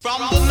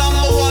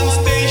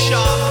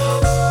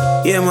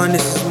Yeah man,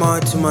 this is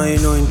Marty man, you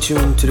know, in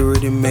tune to the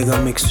Rhythm Mega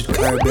Mix with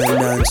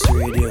Caribbean Dance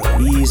Radio.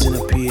 He's in a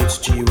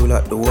PhD, we'll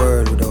at the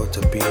world without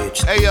a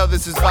PhD. Hey yo,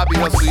 this is Bobby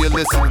Hustle, you're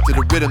listening to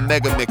the Rhythm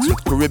Mega Mix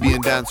with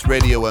Caribbean Dance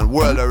Radio and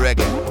World of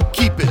Reggae.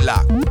 Keep it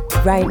locked.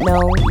 Right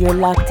now, you're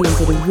locked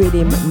into the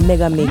Rhythm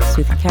Mega Mix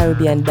with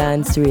Caribbean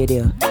Dance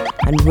Radio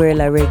and World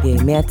of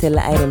Reggae. May I tell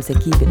the items to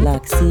keep it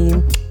locked? See?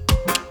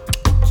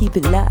 Keep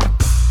it locked.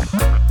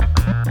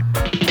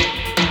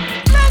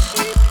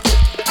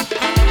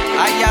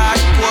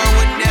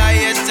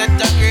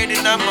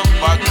 I'm a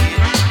pocket.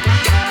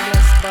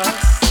 Yes,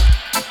 boss.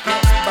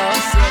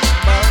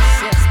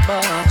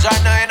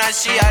 Jana and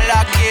she a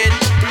lock it.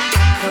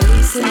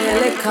 Police in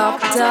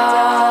helicopter.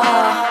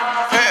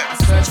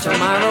 Search for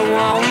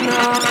marijuana.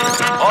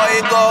 Oh,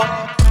 you go.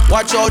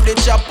 Watch out the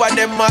chopper,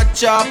 them a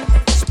chop.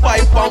 Spy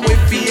pan we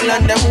feel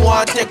and them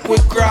want take we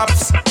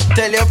crops.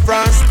 Tell your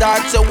friends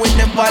start so we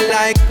never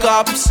like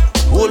cops.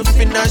 Wolf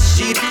in a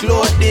sheet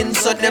clothing,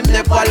 so them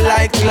never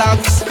like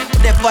locks.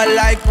 Never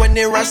like when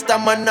the Rasta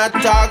man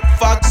attack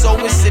facts.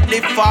 So we sit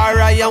the far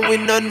eye and we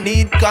no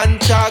need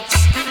contacts.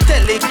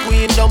 Tell the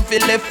queen don't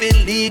feel left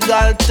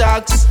illegal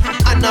tax.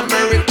 And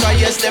America,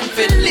 yes, them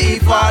feel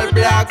leave all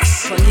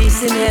blacks.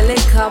 Police in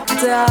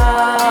helicopter.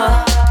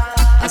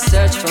 I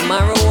search for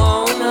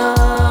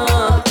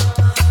marijuana.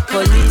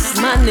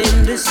 Policeman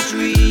in the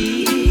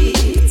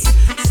streets.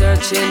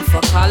 Searching for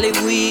Cali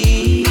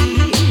weed.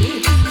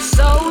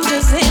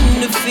 Soldiers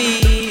in the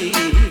field,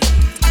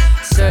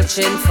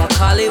 searching for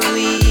Cali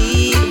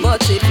weed.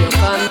 But if you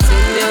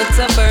continue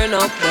to burn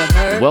up the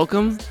herb.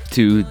 Welcome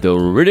to the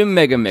Rhythm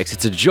Mega Mix.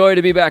 It's a joy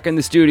to be back in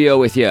the studio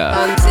with you.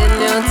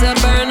 Continue to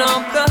burn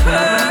up the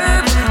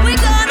herb. We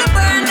gonna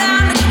burn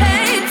down the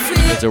cane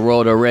field. It's a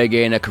World of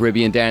Reggae and a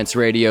Caribbean Dance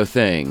Radio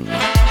thing.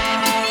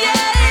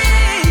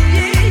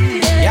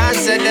 Yeah,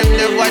 say them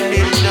never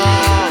did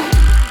know.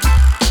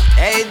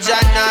 Age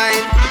of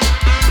 9.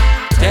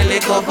 Tell the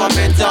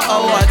government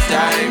our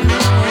time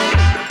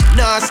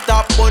now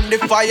stop on the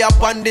fire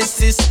on the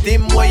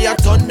system. Where you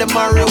turn the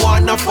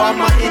marijuana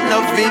farmer in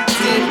a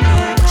victim.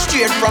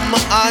 Straight from my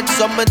heart,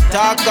 so me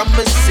talk and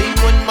me sing.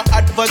 When my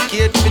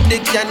advocate for the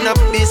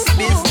cannabis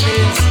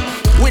business.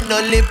 We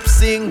no lip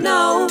sing.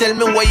 No. Tell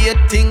me what you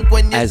think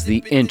when you. As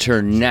the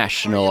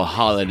international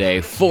holiday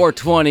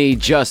 420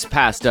 just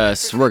passed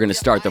us, we're gonna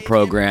start the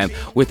program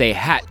with a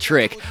hat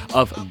trick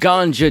of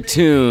ganja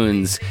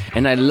tunes.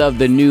 And I love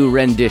the new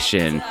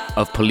rendition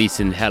of Police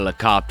in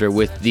Helicopter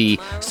with the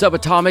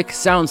Subatomic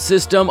sound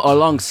system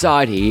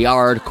alongside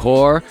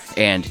Yardcore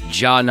and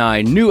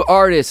Janai. New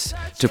artists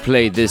to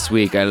play this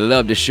week. I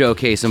love to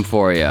showcase them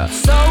for you.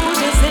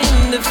 Soldiers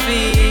in the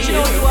field. You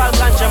know you are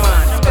ganja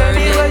man.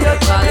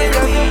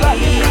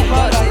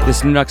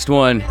 This next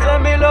one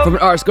from an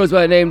artist goes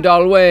by the name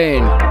Dal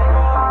Wayne.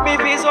 Me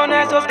be so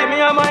nice, just give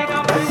me a mic.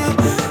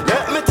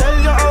 Let me tell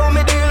you how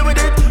me deal with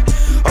it.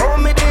 How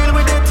me deal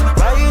with it.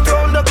 Right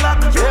on the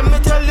clock. Let me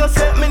tell you,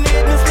 set me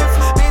need me stiff.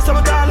 Be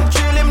some down,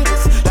 chill him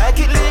this. Like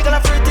it legal,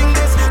 I'm freaking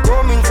this.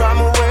 Coming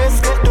from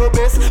west, get the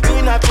best.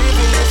 Me not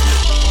leaving this.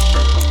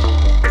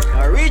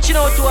 Reaching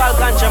out to all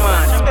ganja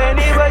man.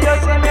 Anyway you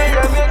see me,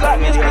 you make like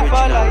me speak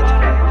for light.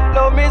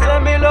 Love me, say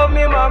me, love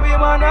me,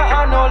 marijuana,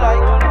 I know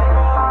like.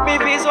 Me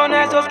be so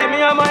nice, just give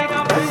me a mic.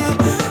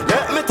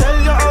 Let me tell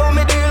you how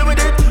me deal with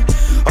it.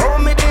 How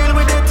me deal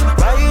with it.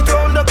 Right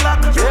on the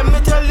clock. Let me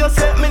tell you,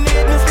 set me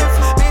need me stiff.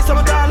 Be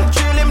some down,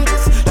 chill him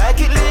this.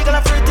 Like it legal,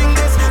 I'm freaking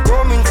this.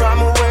 Coming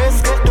from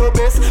west, get the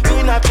best.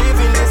 Me not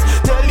leaving this.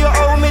 Tell you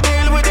how me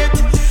deal with it.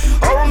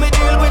 How me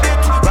deal with it.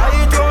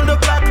 Right on the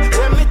clock.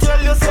 Let me tell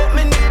you, set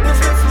me need me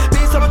stiff.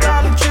 Be some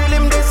down, chill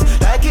him this.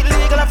 Like it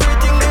legal, I'm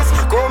freaking this.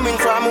 Coming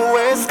from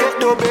west, get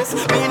the best.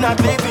 Me not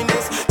leaving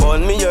this.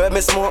 Bun me herb,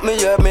 me smoke me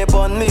herb, me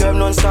bun me herb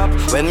non-stop.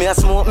 When me a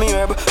smoke me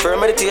herb, for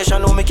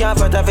meditation, no me can't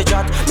fight off a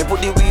chat. Me put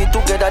the weed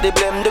together, the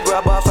blame, the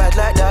grab or fight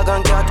like dog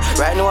and cat.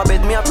 Right now I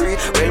bed me a pray,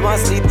 well one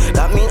sleep,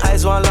 that mean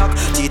eyes one lock.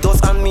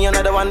 Cheetos and me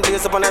another one,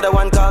 blaze up another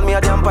one, call me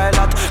a damn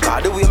pilot.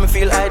 Cause the way me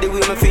feel high, the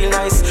way me feel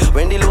nice.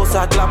 When the low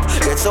start clap,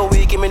 get so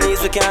weak in my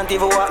knees, we can't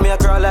even walk. Me a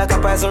crawl like a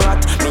poison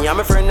rat. Me and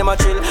my friend, them a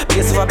chill,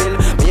 base of a bill.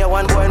 Me a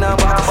one boy now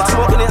back.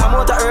 Smoking the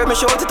amount of herb, me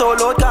shout it all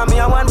out. Cause me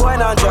a one boy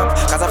now drop.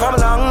 Cause I from a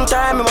long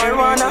time, me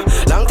marijuana.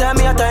 Long time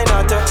me a tie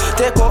not to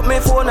take up my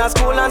phone at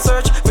school and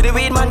search for the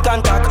weed man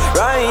contact.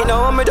 Right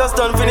now me just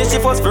done finish the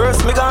first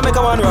verse. Me gonna make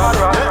a one run.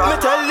 Let me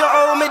tell you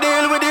how me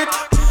deal with it.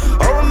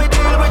 How me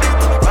deal with it.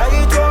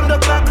 Right on the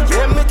clock.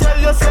 Let me tell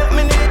you, set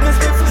me need me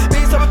stiff.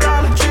 Be some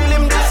down, chill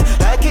him this.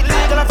 Like it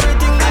legal, I'm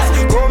freaking this.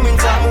 Coming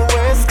from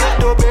west, get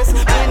the best.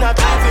 Me not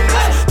leaving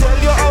this. Tell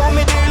you how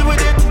me deal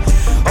with it.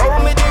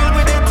 How me deal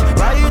with it.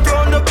 Right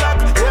on the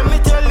clock. Let me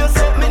tell you,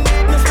 set me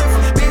need me stiff.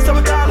 Be some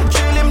down,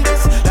 chill him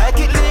this. Like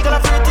it legal,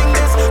 I'm freaking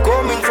this.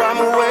 Coming from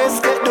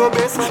west, get the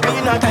best. Me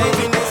not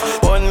leaving this.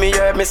 Bun me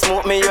herb, me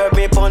smoke me herb,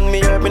 me bun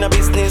me herb in a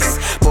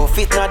business. Puff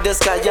it not the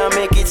sky and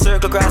make it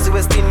circle across the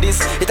West Indies.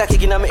 It a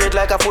kick in my head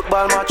like a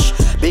football match.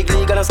 Big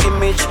league and a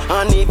skimmage.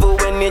 And even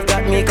when it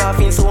got me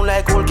coughing sound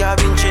like old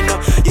cabinch, you know.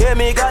 Yeah,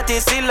 me got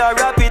it still a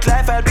rapid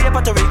life, I'll be a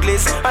part of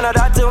Wrigley's. And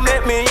that to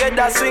make me head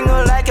that swing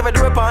like if I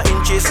drop on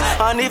inches.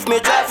 And if me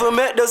drive to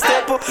make the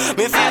step,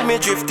 me feel me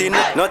drifting.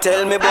 No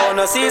tell me about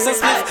no season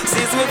split,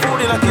 season me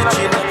food in a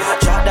kitchen.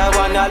 Chat that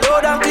one a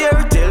loud and clear,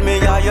 tell me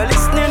how you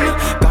listening.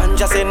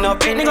 Ganja say no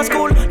pinning a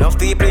school, no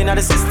people in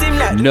the system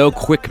like. No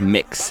quick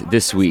mix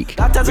this week.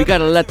 We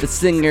gotta let the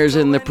singers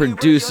and the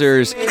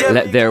producers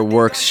let their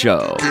works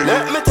show.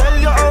 Let me tell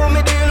you how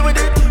me deal with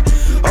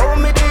it, how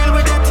me deal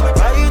with it.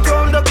 Right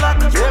on the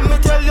clock, let me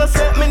tell you,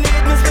 set me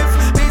need me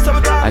stiff. Be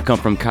some time. I come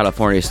from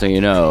California, so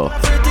you know.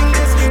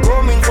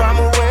 Coming from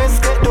the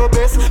west, get the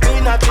best,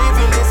 me not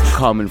leaving this.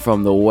 Coming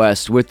from the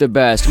west with the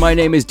best. My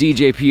name is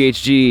DJ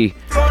PHG.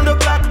 From the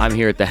clock, I'm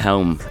here at the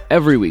helm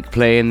every week,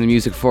 playing the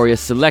music for you,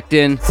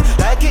 selecting,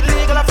 like it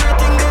legal,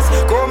 everything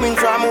this. Coming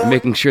from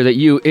making sure that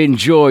you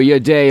enjoy your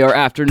day or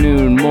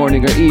afternoon,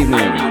 morning or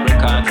evening.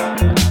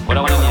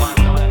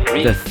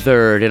 The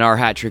third in our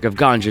hat trick of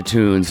Ganja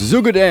Tunes,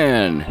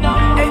 Zugadan.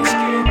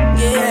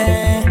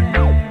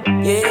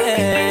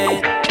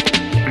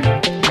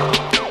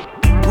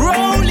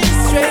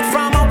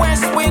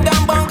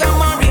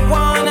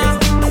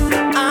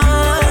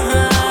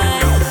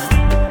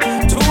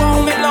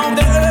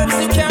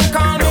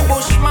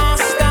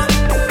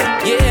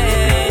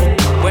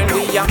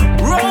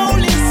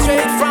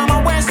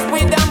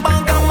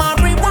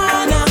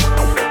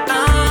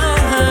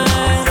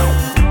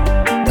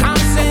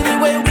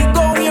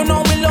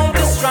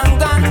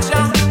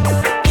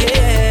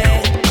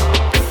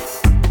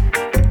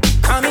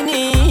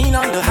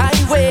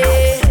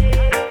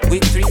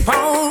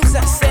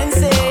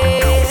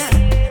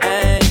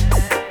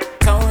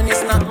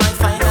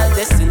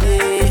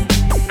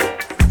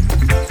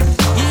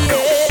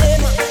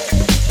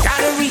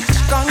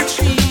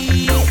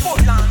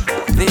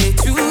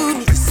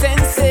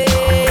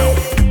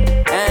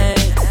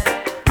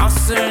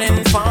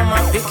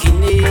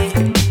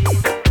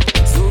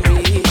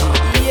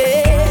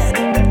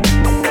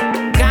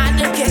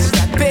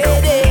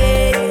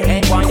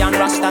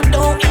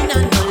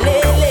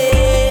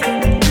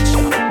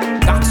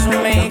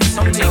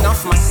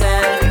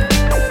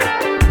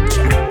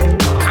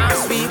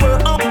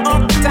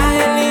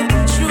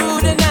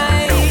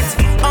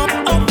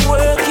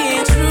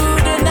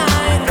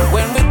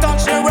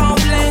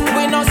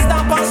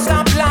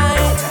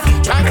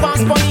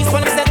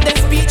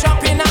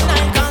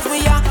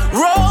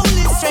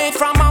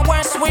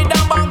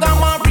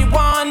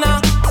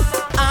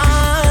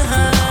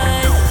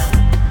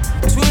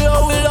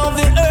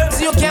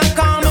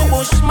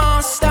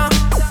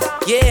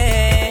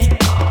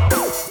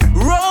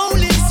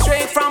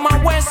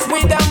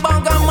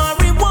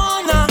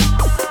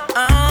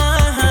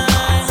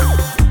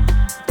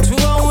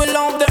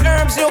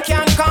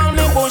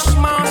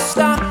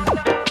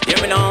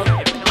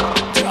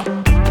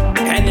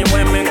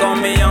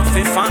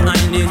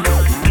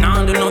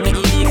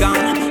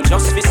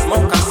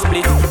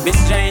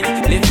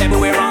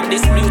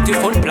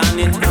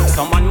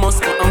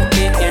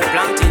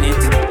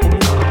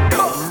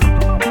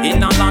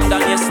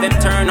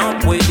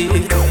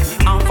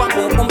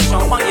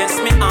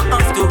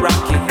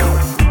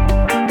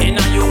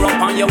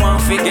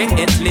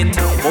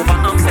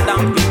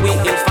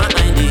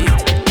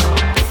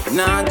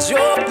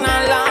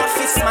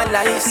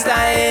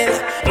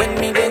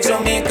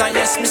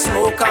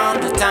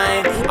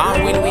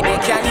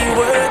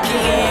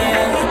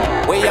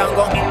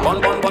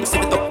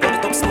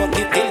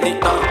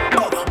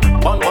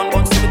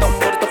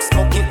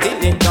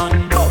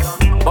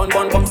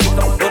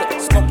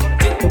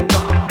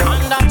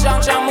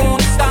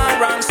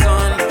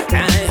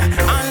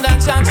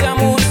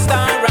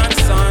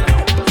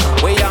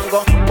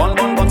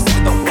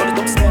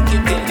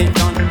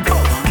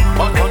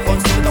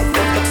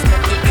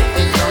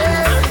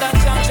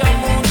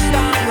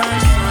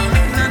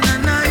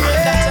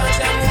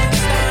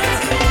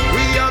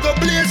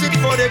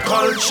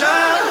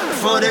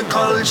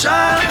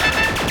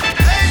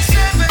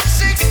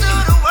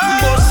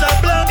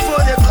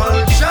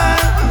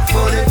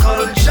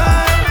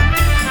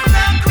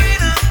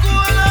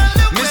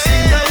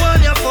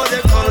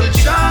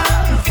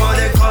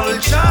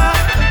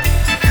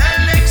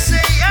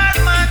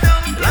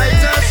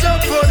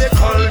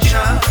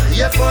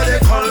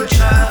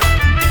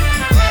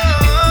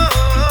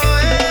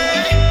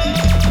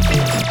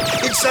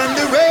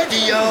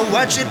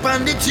 Watch it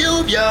on the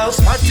tube, yo.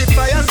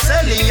 Spotify and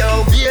Celly,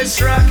 yo.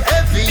 Bass rock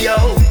heavy,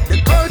 yo. The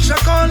culture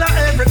corner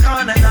every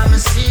corner, and I'm a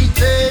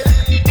seated.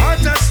 Hot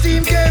as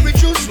steam, carry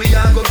juice, we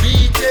are go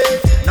beat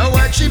it. Now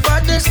watch it,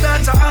 but this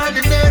not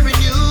ordinary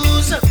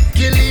news.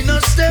 Killing no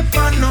step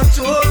on no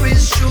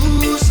tourist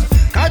shoes.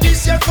 Cause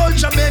this your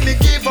culture made me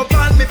give up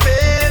on me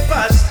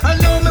papers. I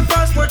know my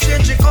passport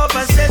change it up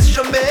and says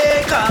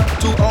Jamaica.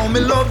 To all me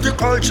love the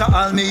culture,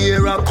 all me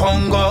hear a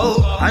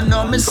Congo. I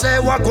know me say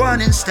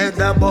Wagwan instead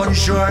of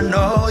bonjour,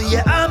 no.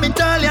 Yeah, I'm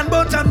Italian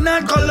but I'm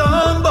not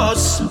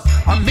Columbus.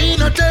 I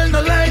mean I tell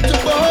no lie to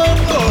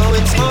Bongo.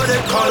 It's for the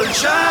the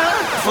culture,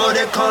 for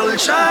the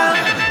culture.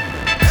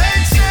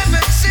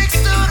 876 to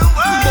the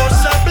world.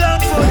 Bust a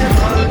blank for the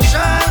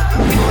culture,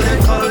 for the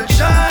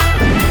culture.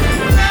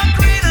 Black,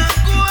 green and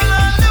gold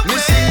on the way. Me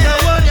sing the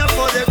one ya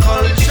for the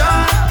culture,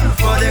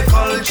 for the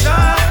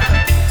culture.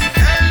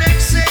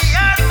 Alexei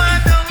and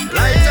Madam,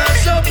 light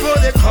us up for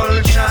the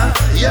culture,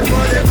 yeah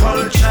for the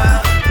culture.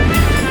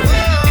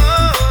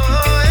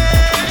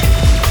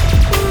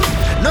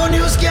 No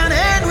news can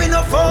end, we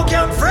no folk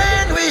can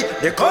friend we.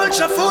 The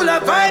culture full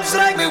of vibes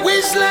like me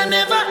whistle and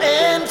never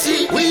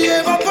empty. We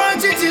have a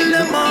party till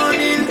the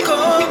morning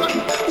come.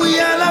 We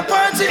all a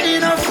party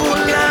in a full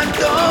and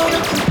down.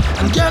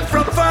 And girl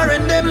from far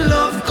and them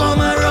love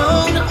come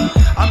around.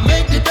 I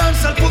make the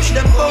dance and push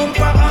them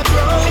bumper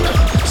around.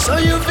 So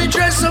you fi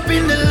dress up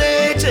in the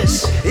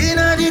latest. In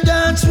a the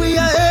dance we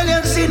are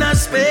aliens in a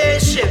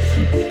spaceship.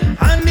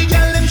 And the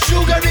girl them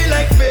sugary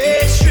like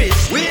pastries.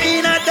 We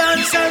in a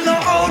dance and no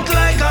out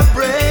like a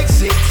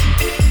Brexit.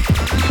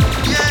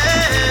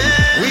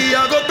 Yeah, we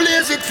are go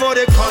blaze it for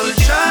the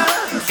culture,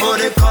 for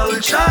the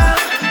culture.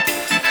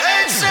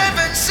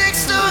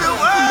 876 to the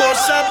world.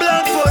 Bust a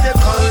blank for the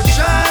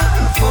culture,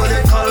 for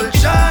the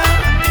culture.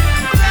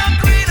 Black,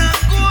 green and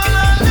gold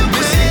on the way.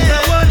 We sing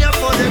the one ya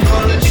for the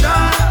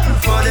culture,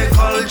 for the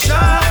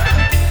culture.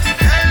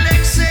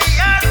 Alexei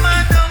and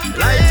Madam,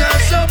 light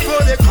us up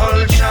for the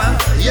culture,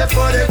 yeah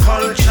for the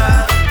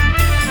culture.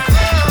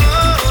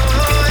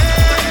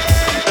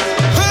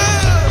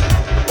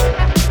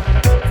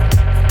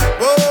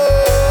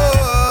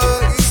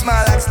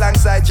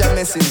 Alongside your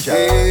messenger.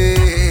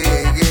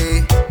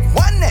 Hey.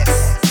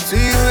 Oneness to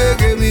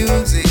reggae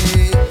music.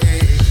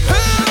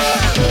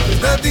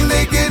 There's nothing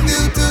they can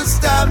do to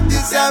stop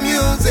this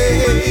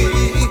music.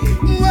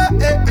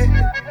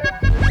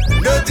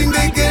 Nothing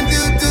they can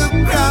do to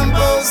cramp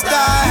our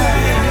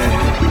style.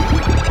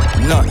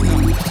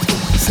 Nothing.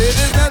 Say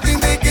there's nothing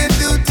they can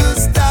do to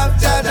stop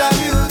Jaja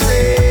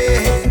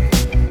music.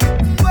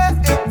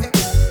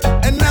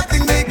 And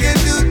nothing they can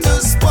do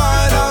to spoil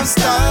our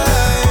style.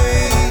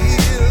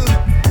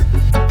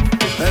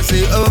 I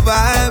say a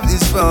vibe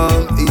is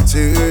from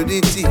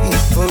eternity,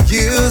 for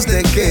years,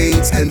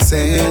 decades, and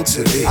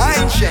centuries.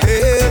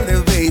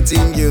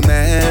 Elevating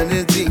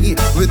humanity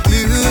with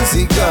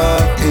music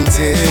of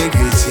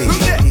integrity.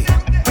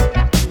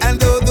 And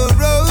though the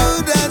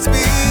road has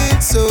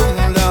been so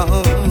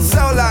long,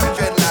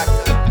 dreadlock,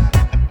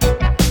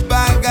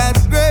 by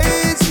God's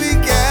grace we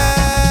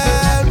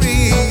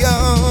carry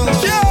on.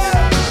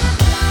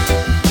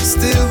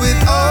 Still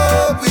with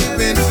all we've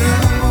been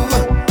through,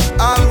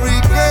 our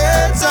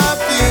regrets are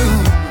few,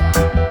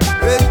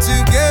 but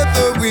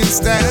together we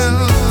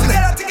stand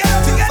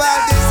to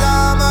fight this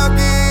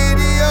Armageddon.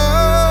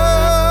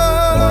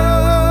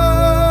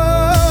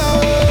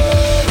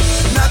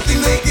 Nothing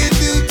they can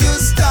do to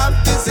stop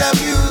this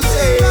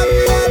music,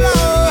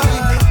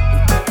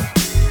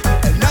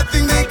 and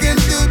nothing they can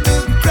do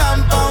to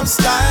cramp our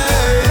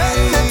style.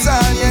 That's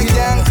all you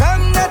can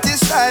come, that is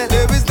style.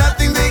 There is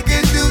nothing they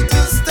can do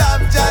to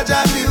stop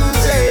Jaja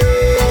music.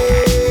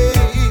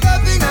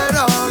 Nothing at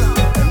all.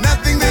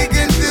 Nothing they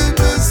can do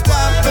to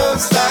stop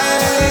those styles.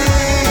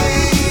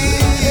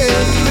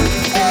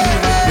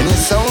 When the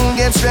sun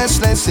gets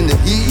restless in the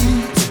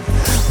heat,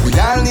 we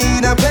all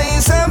need a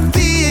place of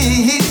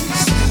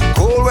peace.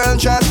 Cold world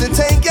tries to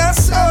take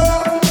us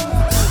all.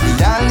 We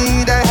all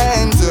need a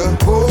hand to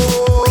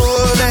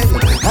hold it.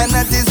 And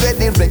that is where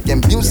the reggae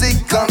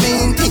music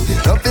coming in.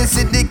 Love is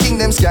the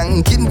kingdom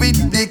skanking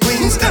with the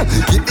queens.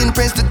 Giving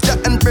praise to Jah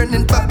and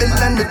burning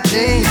Babylon with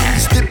chains.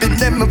 Stripping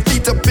them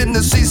feet up in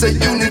the seas of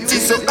unity.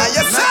 So I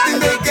have nothing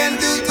they can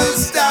do to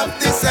stop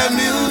this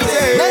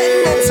music.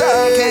 Nothing at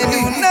all can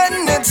do,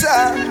 nothing at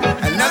all.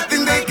 And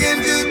nothing they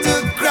can do to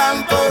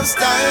cramp our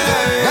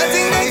style.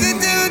 Nothing they can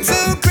do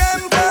to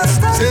cramp our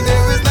style. So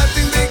there is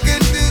nothing they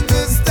can do to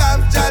stop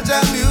Jaja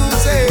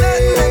music.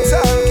 Nothing at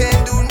all can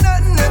do,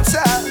 nothing at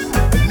all.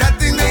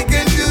 Nothing they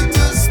can do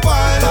to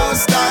spoil our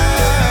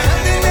style.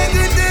 Nothing they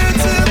can do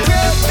to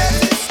cramp that.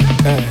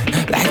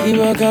 Like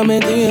people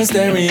coming through your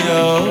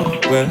stereo.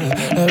 Well,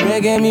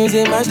 reggae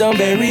music match don't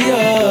bury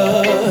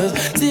us.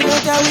 See,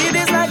 look how we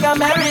this like a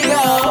merry-go.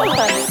 Now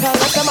let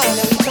the man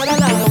we turn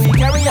along and we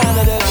carry on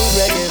to the good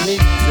reggae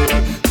music.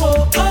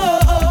 Oh, oh,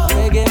 oh,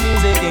 reggae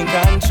music in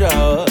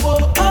control.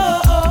 Oh,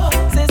 oh, oh,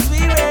 say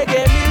sweet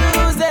reggae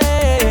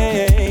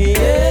music,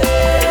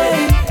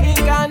 yeah, in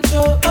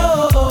control.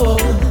 Oh, oh.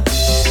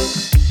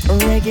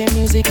 Reggae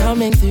music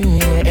coming through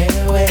your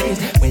airways.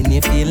 When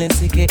you're feeling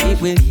sick, it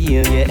will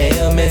heal your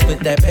ailments. Put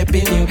that pep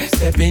in you,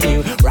 step in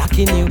you,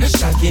 rocking you,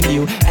 shocking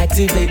you.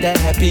 Activate that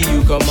happy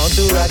you. Come on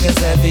to rock us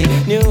happy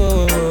new.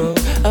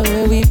 Oh,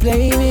 when we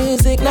play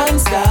music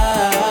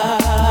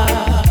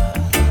non-stop.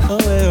 Oh,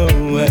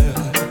 well.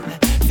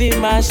 We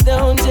mash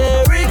down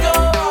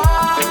Jericho.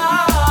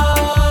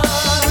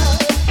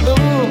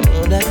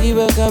 That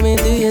people coming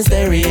through your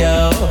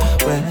stereo.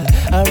 Well,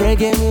 our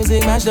reggae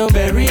music mash down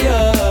barriers.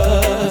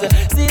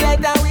 See like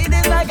that we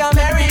did like a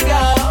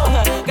merry-go.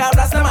 God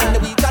bless the man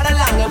that we turn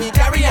along and we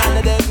carry on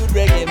to the good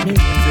reggae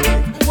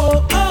music.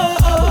 Whoa, oh,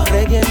 oh,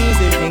 reggae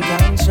music in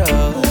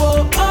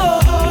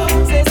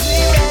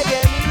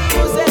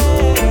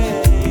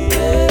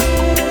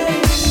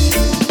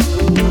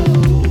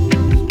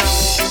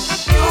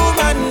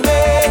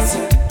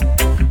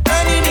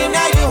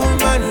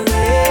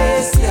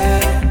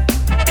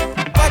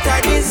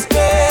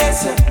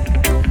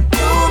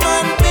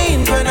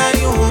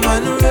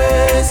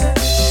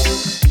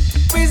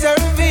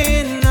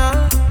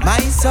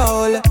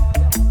soul.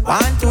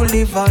 Want to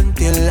live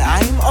until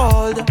I'm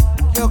old.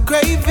 You're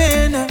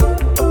craving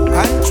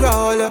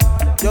control.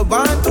 You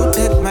want to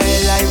take my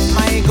life,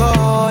 my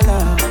goal.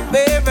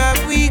 Where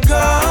have we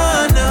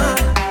gone?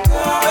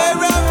 Where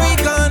have we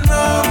gone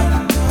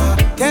wrong?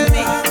 Tell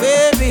me,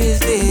 baby, is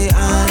the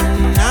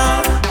end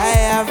now? I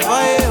have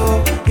for you,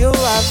 you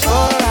have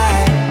for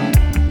I.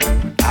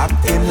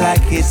 Acting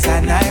like it's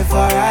an eye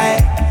for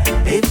eye.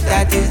 If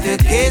that is the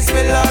case,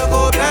 we'll all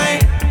go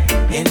blind.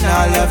 In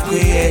all of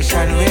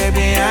creation, we're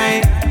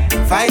behind.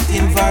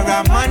 Fighting for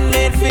a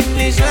man-made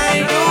finish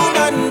line.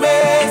 Human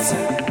race,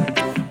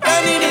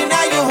 running in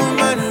a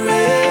human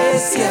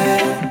race,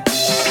 yeah.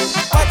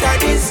 What a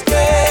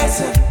disgrace.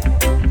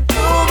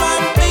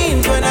 Human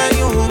beings when a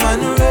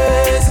human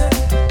race.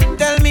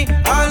 Tell me,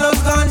 all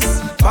those guns,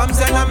 bombs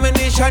and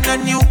ammunition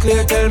and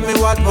nuclear. Tell me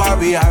what war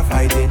we are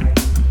fighting.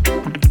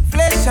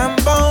 Flesh and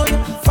bone,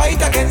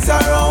 fight against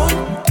our own.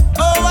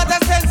 Oh, what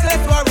a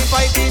senseless war we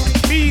fighting.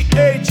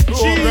 PHG,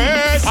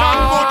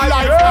 some good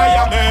life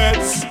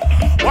diamonds.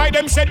 Why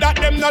them say that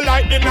them no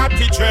like the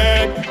natty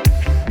trade?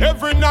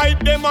 Every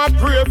night them a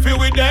pray for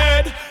we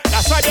dead.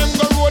 That's why them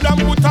go road and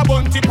put a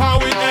bunty power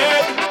with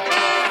dead.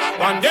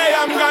 One day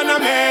I'm gonna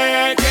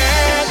make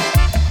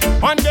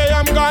it. One day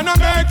I'm gonna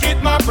make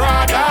it, my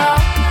brother.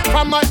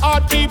 From my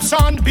heart keeps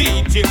on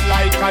beating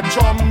like a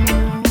drum.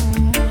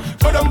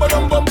 Ba-dum,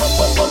 ba-dum, bum, bum,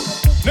 bum, bum.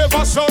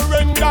 Never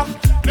surrender,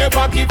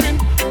 never giving.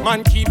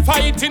 Man keep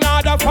fighting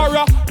harder for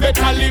a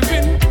better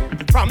living.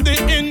 From the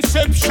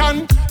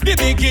inception, the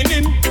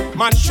beginning,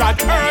 man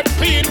shot earth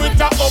clean with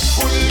a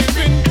hopeful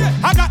living.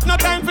 I got no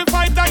time to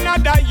fight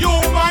another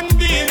human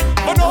being.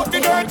 But out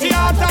the dirty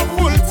heart and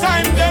full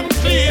time them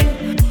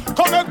clean.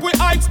 Correct with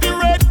heights, the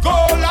red,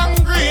 gold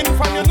and green.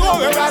 From you know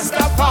where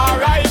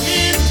Rastafari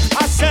mean.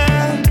 I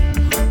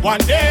said, one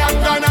day I'm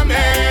gonna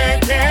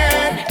make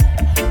it.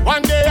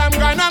 One day I'm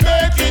gonna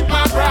make it,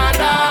 my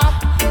brother.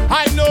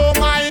 I know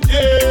my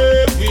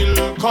day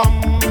will come.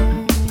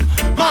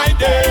 My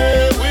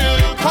day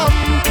will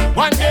come.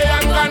 One day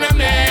I'm gonna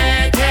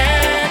make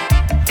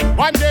it.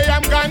 One day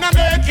I'm gonna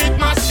make it,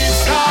 my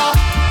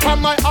sister.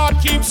 And my heart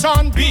keeps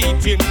on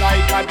beating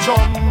like a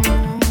drum.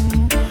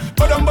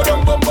 Ba-dum,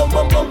 ba-dum, bum, bum,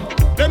 bum,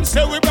 bum. Them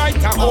say we bright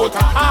and out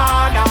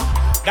harder.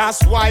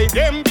 That's why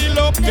them build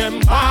up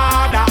them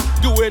harder.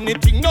 Do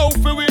anything now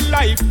for we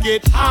life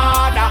get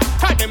harder.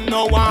 Cause them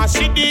no want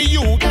see the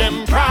youth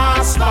them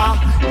prosper.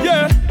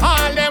 Yeah,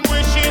 all them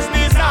wishes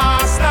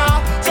disaster.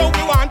 So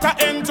we want to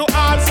end to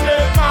all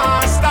slave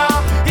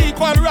master.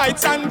 Equal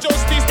rights and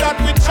justice that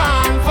we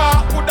chant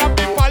for. Would have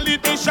been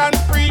politician,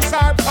 priest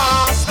or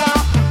pastor.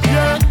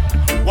 Yeah,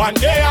 one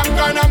day I'm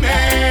gonna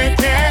make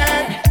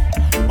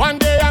it. One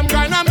day I'm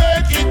gonna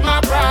make it,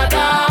 my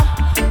brother.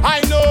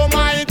 I know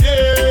my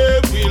day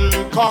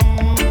will come.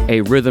 A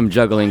rhythm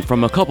juggling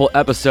from a couple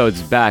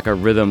episodes back, a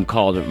rhythm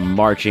called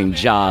Marching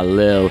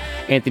Jalil.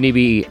 Anthony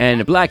B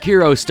and Black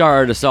Hero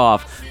started us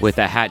off with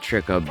a hat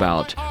trick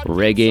about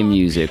reggae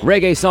music.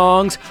 Reggae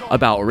songs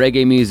about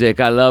reggae music.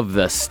 I love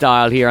the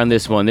style here on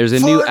this one. There's a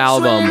new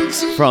album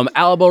from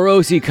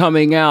Alborosie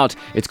coming out.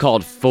 It's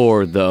called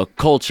For the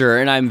Culture,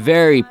 and I'm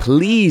very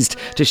pleased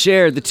to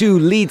share the two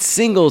lead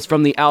singles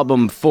from the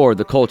album For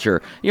the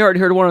Culture. You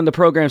already heard one on the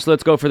program, so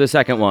let's go for the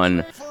second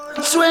one.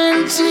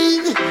 20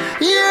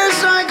 years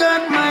I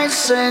got my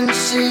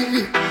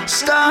senses.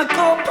 Stock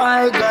up,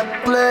 I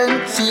got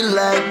plenty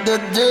like the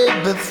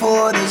day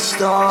before the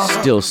storm.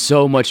 Still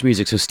so much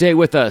music, so stay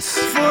with us.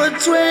 For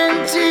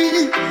 20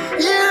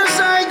 years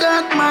I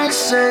got my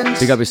senses.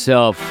 Pick up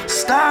yourself.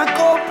 Stock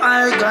up,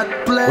 I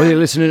got plenty. Whether you're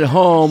listening at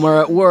home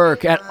or at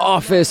work, at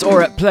office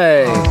or at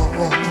play.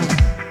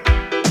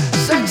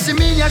 Sexy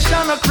me, I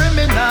shall no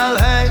criminal,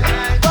 hey.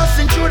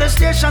 Passing through the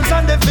stations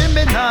on the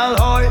criminal,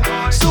 hoy.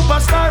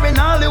 Superstar in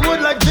Hollywood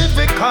like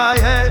Vivica,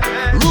 hey.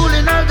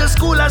 Ruling all the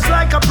schoolers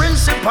like a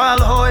principal,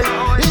 hoy.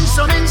 In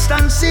some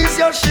instances,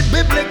 yo, she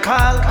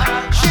biblical.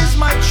 She's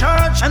my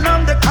church and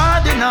I'm the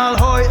cardinal,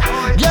 hoy.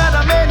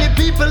 Gather many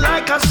people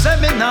like a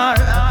seminar.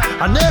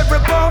 And every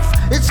puff,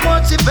 it's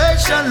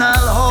motivational,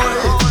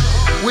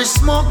 hoy. We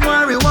smoke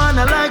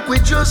marijuana like we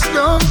just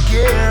don't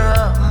care.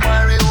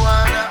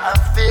 Marijuana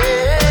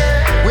affair.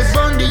 We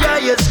burn the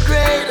highest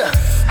grade.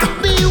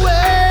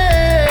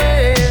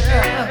 Beware.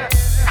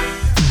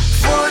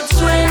 For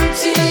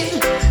 20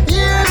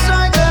 years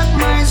I got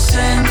my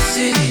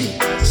senses.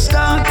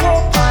 Stock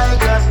up, I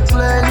got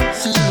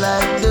plenty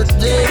like the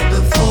day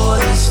before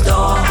the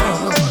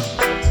storm.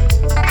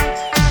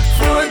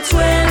 For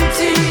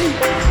 20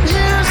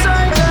 years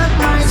I got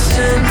my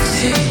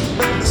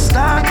senses.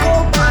 Stock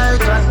up, I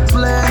got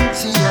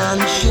plenty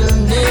and she'll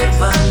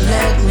never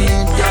let me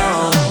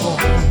down.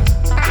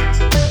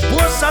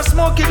 I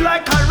smoke it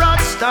like a rock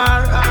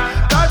star.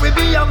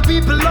 Caribbean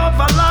people love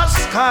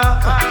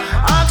Alaska.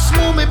 Ask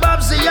Moomy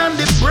Babsy and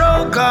the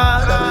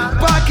broker.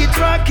 Pocket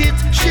rocket,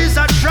 she's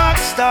a track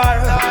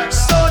star.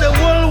 So the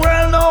whole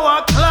world know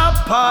a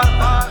clapper.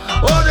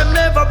 Oh, them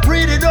never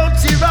pretty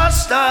dirty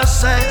Rasta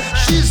say.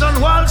 She's on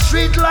Wall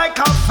Street like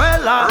a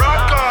fella.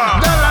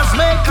 Dollars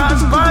make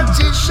us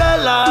party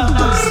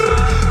shellers.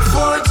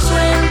 For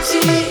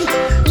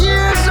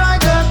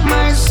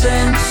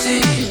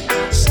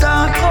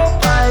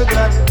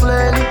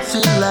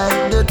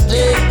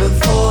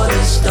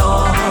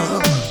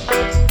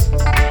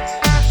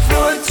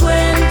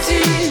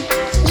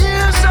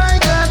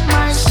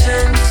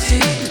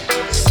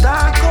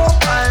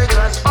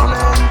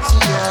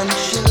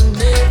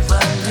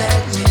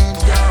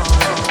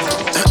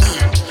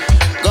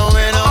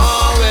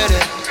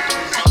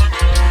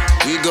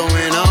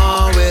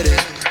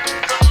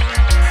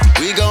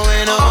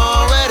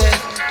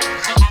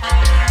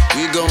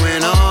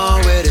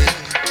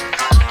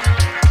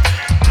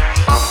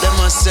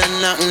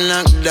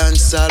knock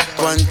dance all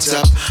on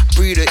top.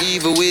 Free the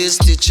evil ways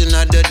stitching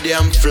at the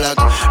damn flag.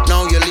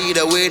 Now you lead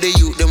away the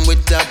youth them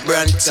with a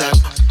brand tag.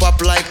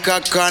 Pop like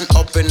a can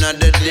up in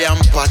the damn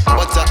pot.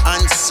 Butter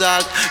and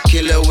salt,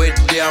 kill it with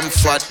damn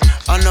fat.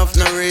 Enough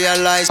no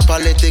realize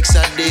politics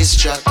at this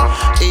chat.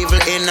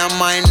 Evil in a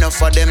mind, enough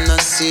for them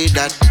not see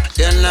that.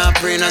 You're not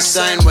praying a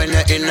sign when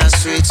you're in a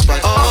sweet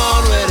spot.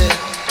 On with it.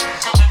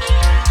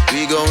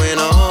 We going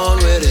on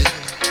with it.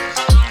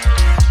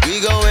 We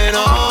going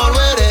on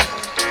with it.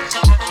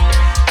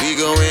 We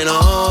going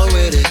on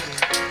with it.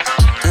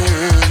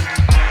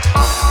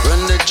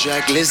 Run the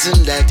track,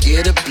 listen that,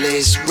 hear the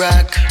place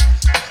rock.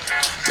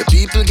 The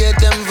people get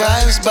them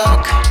vibes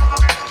back.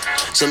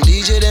 Some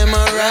DJ them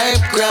a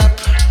ripe crap.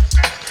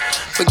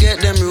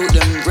 Forget them root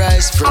them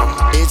rise from.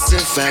 It's a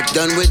fact,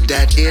 done with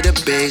that, hear the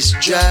bass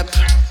drop.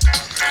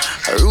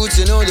 A roots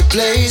you know the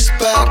place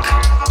back.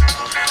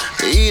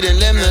 The eating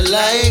them not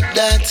like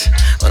that.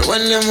 But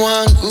when them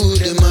want good,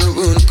 them a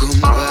run come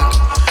back.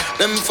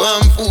 Them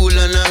farm fool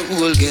and a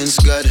rule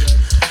against God.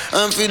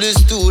 And for the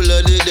stool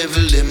of the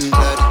devil them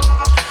glad.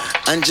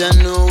 And ya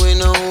know we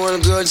know all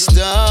good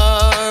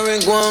star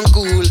and one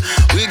cool.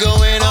 We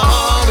going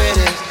on with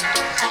it.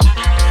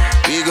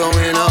 We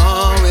going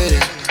on with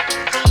it.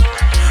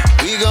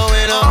 We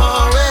going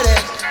on with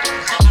it.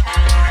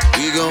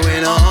 We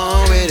going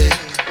on with it.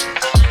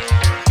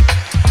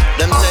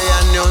 Them say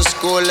a new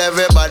school,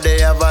 everybody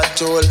have a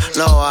tool.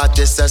 No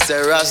artist I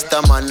say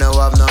Rasta man no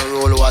have no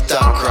rule. What a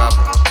crap.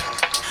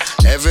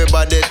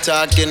 Everybody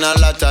talking a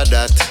lot of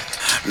that.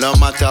 No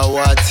matter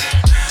what.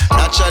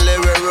 Naturally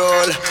we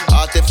roll,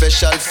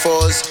 artificial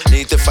foes.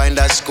 Need to find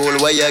a school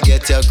where you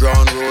get your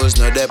ground rules.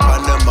 No dip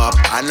on the map,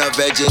 and no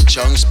veggie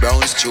chunks,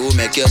 browns too.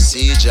 Make you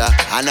see ya.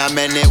 And a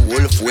many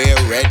wolf wear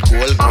red,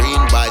 gold,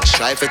 green badge.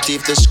 Try for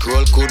teeth to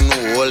scroll, couldn't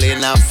hold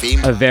in a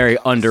theme. A very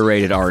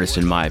underrated artist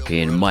in my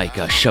opinion,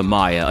 Micah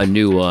Shamaya, a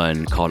new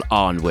one called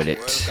On With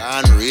It.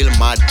 Gone real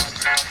mad.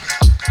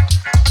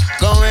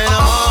 Going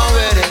on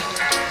with it.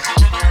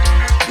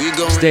 We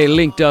going. Stay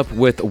linked up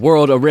with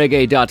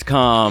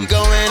worldofreggae.com.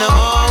 Going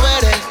on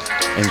with it.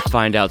 And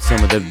find out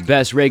some of the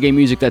best reggae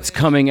music that's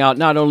coming out,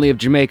 not only of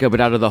Jamaica,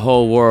 but out of the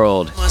whole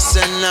world.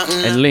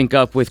 And link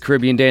up with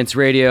Caribbean Dance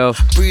Radio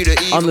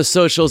on the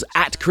socials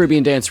at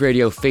Caribbean Dance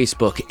Radio,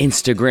 Facebook,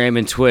 Instagram,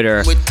 and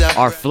Twitter.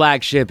 Our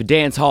flagship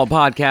Dance Hall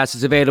podcast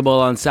is available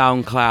on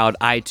SoundCloud,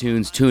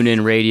 iTunes,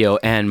 TuneIn Radio,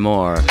 and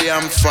more.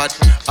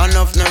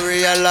 Enough no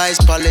realize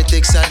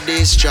politics at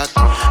this chat.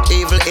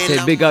 Evil in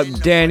say big up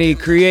Danny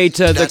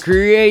Creator, the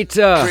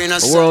creator,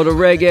 World of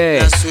Reggae.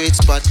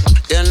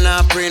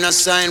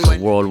 A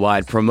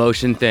worldwide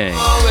promotion thing.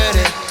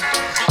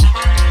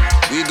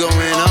 We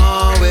going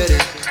on with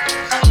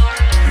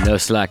it. No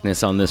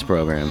slackness on this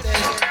program.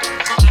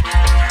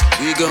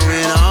 We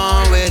going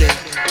on with it.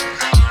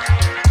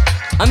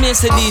 I'm here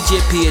say DJ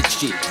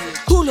PhD.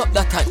 Pull up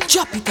that and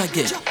chop it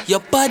again. Your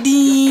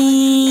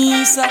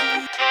body, sir.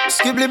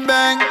 Skibbly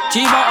bang.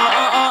 Chiba,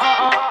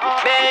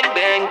 Bang,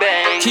 bang,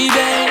 bang.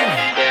 Chiba.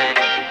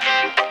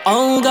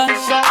 Oh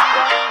gosh.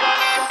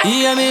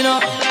 Hear me now.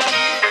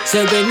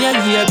 Say when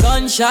you hear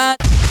gunshot.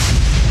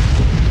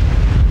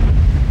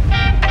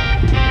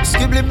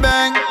 Skibbly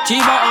bang.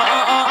 Chiba,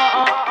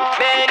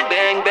 Bang,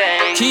 bang,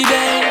 bang.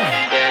 Chiba.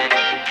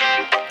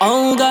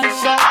 Oh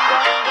gosh.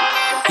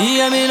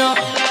 Hear me now.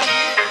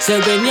 Say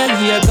when you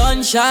hear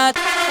gunshot.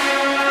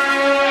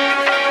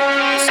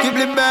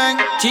 Skibbly bang.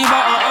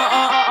 Chiba,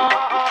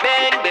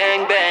 Bang,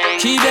 bang, bang.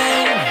 Chiba.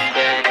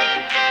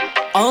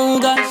 Oh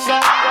gosh.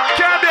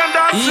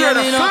 Hear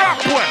me now.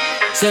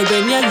 Say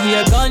when you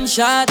hear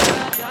gunshot,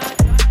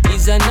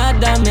 is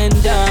another man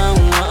down.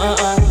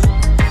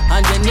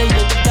 And then you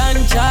hear the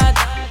gunshot,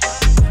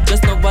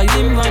 just know why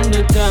him run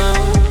the town.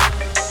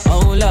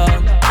 Oh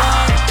Lord,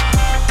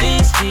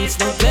 these streets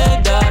no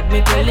play dog,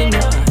 me telling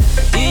you.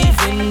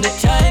 Even the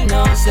child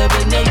now, say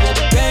when you hear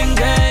the bang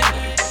bang,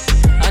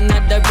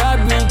 another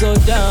robbery go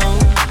down.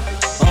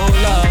 Oh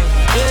Lord,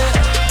 yeah.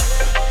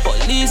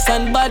 Police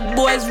and bad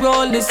boys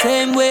roll the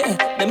same way.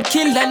 Them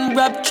kill and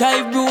rob, try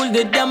rule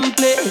the damn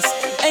place.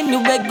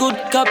 Anyway, good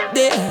cop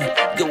there.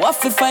 You have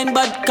to find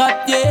bad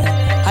cop,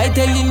 yeah. I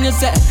telling you,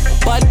 say,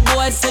 bad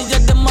boys say you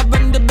them a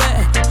run the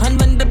bear. And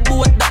when the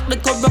boat that the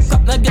corrupt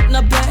cop not get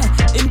no play.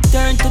 Him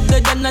turn to the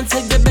gun and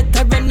say you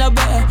better run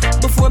away.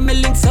 Before me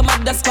link some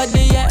of the squad,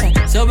 yeah.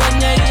 So when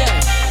you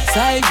hear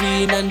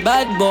Siren and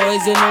bad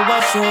boys, you know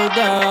what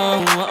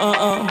showdown.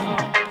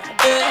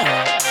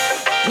 Yeah.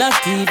 Not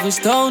even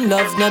stone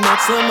love, no make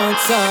so much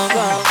sound.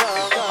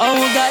 Oh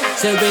God,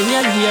 so when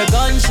you hear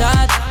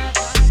gunshot,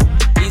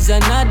 is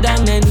another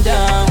man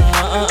down.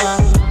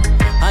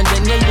 And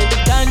then you hear the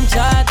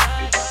gunshot,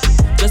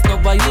 just know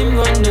why him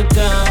run the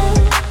town.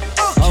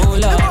 Oh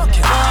Lord,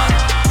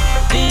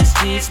 these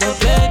streets no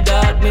play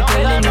dog, me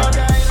telling you.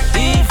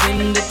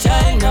 Even the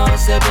child now,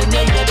 say when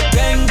you hear the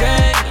bang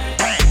bang,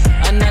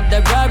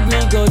 another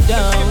robbery go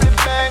down.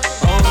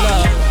 Oh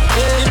Lord,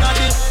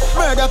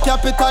 murder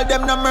capital.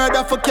 Them no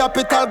murder for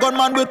capital.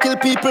 Gunman will kill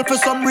people for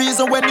some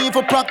reason when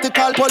evil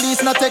practical.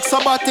 Police not take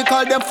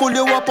sabbatical. Them fool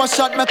you up a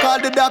shot. Me call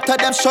the doctor.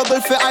 Them struggle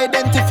for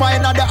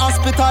identifying at the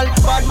hospital.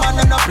 Bad man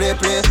in a play.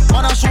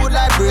 Man a shoot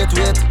like great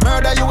weight.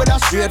 Murder you with a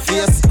straight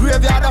face.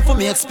 Graveyard for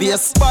make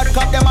space. Bad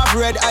cop them a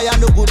bread. I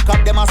and the good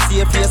cop them a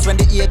safe face. When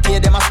the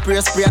AK them a spray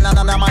and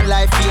another man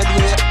life fade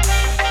away.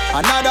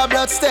 Another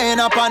blood stain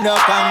up on the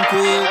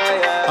concrete.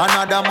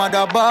 Another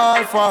mother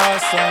ball for her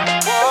son.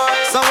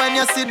 So when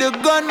you see the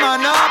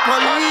gunman or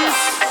police,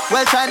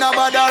 well try not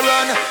bother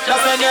run.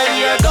 That's when you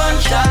hear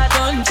gunshot.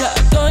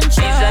 He's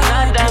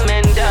another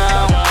man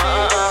down.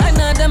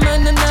 Another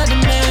man down.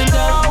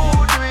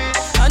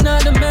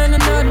 Another man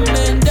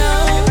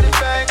down.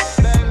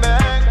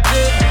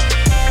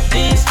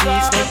 These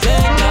streets they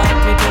play God.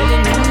 We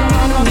telling you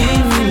to me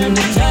from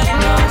the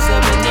China. So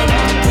when you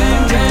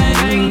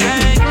bang.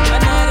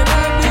 Another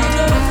man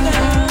down.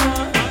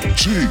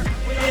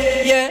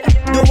 Yeah,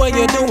 do what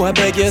you do, I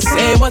beg you,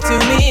 say what you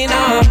mean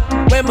now.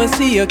 When we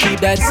see you, keep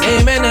that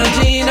same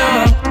energy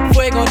now.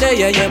 Fuego de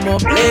yeah, more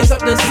blaze up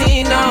the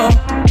scene now.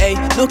 Hey,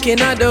 looking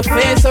at the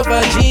face of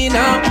a G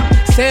now.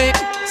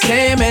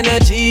 Same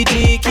energy,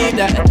 G, keep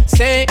that.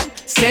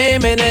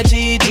 Same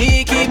energy,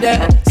 G, keep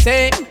that.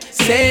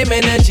 Same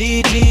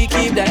energy, G,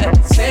 keep that.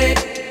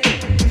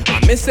 I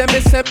miss it.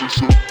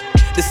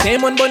 The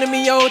same one burning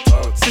me out.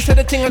 Sister,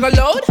 the thing I got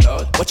loud.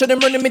 Watch how them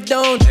running me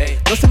down.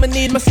 Know some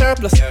need my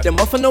surplus. Them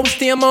often know what's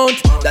the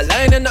amount. The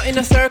line and not in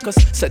a circus.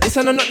 So this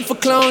ain't nothing for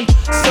clown.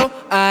 So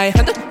I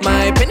handle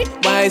my penny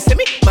wise,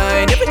 semi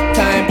mine every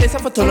time. Place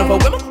off a ton of a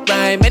women.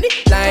 Rhyme any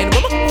line,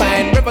 woman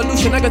fine.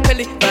 Revolution, I got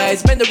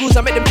televise. Bend the rules,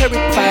 I make them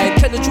terrified.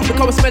 Tell the truth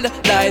because I smell the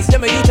lies.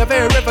 Them a youth are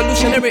very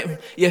revolutionary.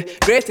 Yeah,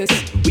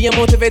 greatest. We are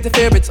motivated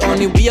favorites.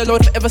 Only we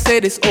allowed to ever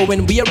say this. Oh,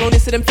 when we are around, they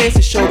see them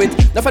faces show it.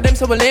 Enough of them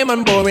so lame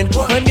and boring.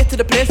 I'm get to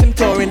the place I'm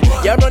touring.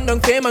 Yeah, run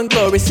down fame and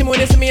glory. See when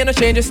they see me and I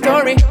change the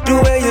story. Do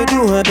what you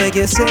do, I beg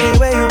you, say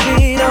where you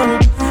mean, oh.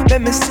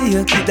 Let me see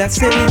you keep that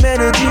same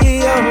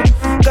energy, oh.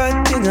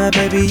 God thing, I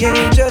baby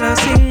angel, I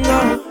sing,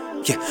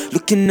 oh. Yeah,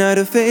 looking at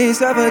the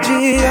face of a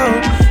G,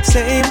 oh.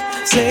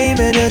 Same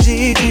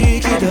energy, G,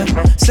 keep that.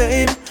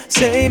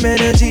 Same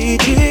energy,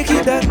 G,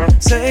 keep that.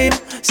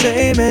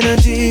 Same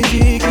energy,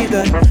 G, keep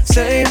that.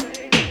 Same.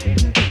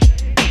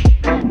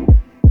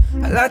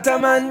 A lot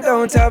of man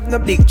don't have no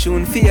big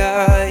tune for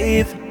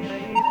life.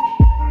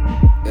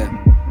 Yeah.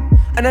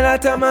 And a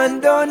lot of man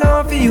don't know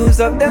if you use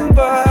up them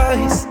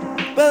voice.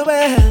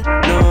 Well,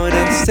 no,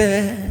 the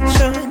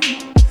session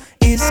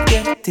is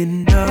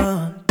getting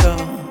harder,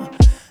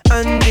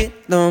 and it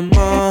no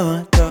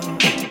more.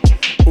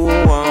 Who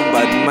want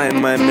bad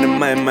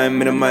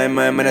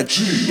my G,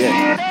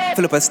 yeah.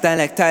 Full up a style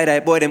like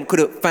tie-dye, boy, them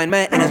couldn't find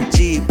my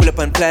energy. Pull up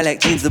and fly like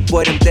jeans, the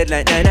boy, them dead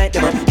like night.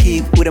 Them a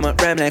keep with them a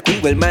rhyme like we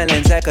will. My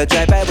lines like a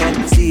drive-by when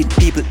you see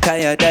people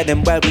tired of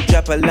them while we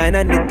drop a line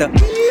and it up.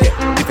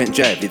 Yeah, different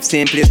drive, live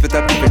same place but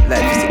a different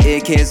life. It's the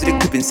AKs with the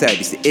clip inside,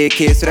 it's the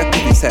AKs with a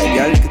clip inside.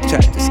 Y'all look at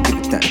chat, just give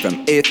it time.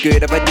 From 8th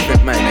grade of a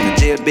different mind, and a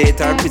jailbait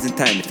or prison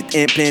time. If it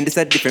ain't playing, this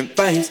a different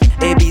vibes.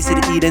 A, B, C,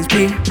 D, E, then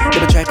scream.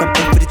 Double try come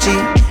in for the G.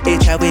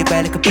 H, I wave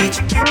by like a beach.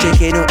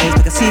 JK, no ends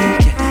like a C.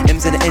 Yeah,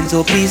 M's and the N's,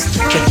 oh please.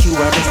 Check you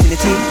are rest in the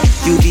team.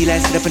 UV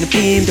lights sit up on the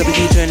beam.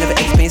 WD turn never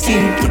explain scene.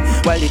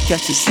 Yeah, while they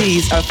catch the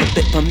seas,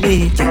 alphabet for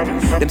me.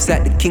 Yeah, them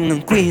side the king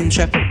and queen.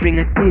 Traffic bring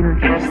a deal.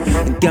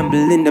 And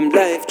gamble in them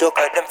life, joke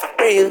out them for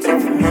real.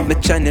 My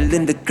channel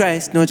in the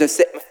Christ, no just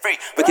set me free.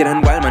 Wicked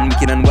and wild, man,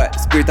 wicked and wild.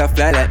 Spirit of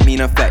fly like me,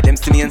 not fly. Them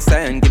see me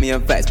inside and give me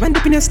advice. Man,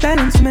 dip in your style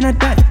and swim in a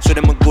dive. Show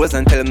them my goals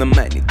and tell them the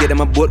mind. Get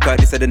them a boat card,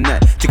 this of the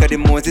night. Check out the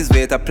Moses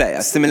way to apply.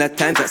 A similar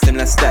times, a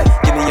similar style.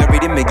 Give me your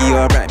rhythm, me give you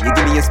a rhyme. You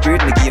give me your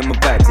spirit, me give you my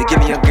vibes. You give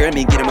me your girl,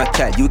 me give them a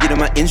child. You give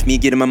them an inch, me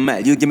give them a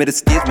mile. You give me the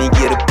stage, me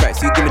give you the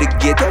price. You give me the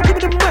gate, I'll give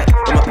me the mic.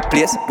 I'm up the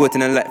place, both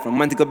in a life. From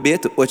Montego Bay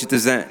to Ocho to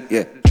Zion,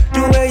 yeah.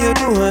 Do where you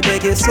do, I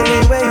beg you, say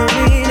where you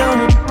mean,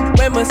 oh.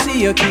 When we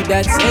see you, keep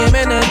that same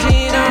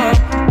energy, now.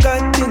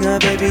 God thing, I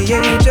baby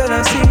angel,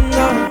 I sing,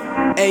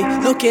 oh. Hey,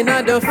 looking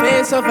at the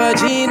face of a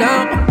G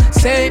now.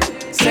 Same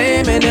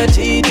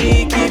energy,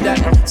 G, keep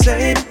that.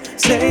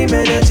 Same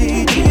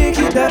energy, G,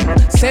 keep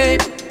that.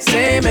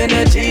 Same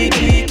energy,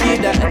 G,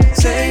 keep that.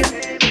 Same.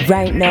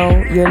 Right now,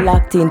 you're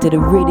locked into the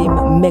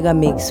Rhythm Mega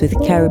Mix with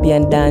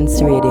Caribbean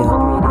Dance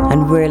Radio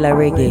and World of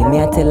Reggae.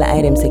 May I tell the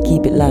items to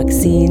keep it locked,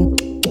 scene?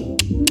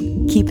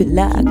 Keep it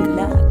locked.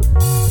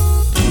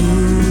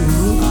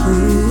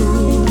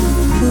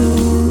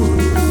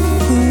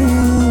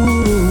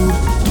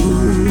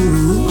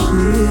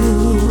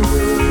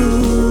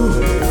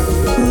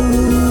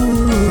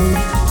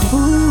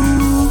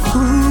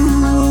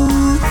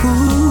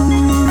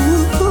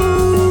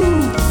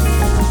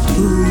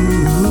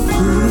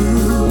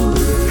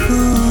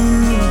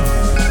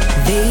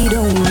 They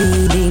don't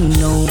really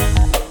know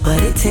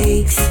what it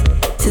takes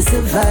to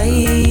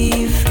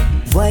survive.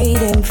 Why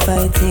them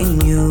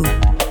fighting you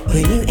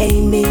when you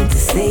aiming to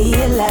stay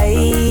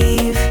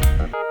alive?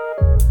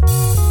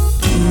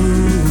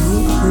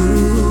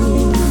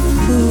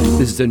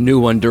 This is a new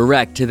one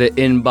direct to the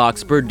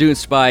inbox,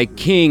 produced by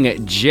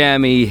King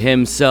Jammy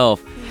himself.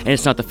 And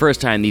it's not the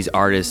first time these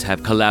artists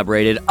have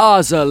collaborated.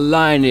 Ozza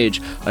Lineage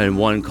and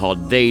one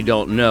called They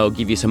Don't Know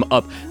give you some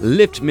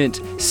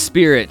upliftment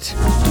spirit.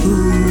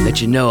 Let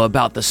you know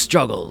about the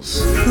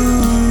struggles.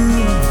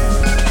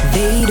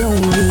 They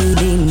don't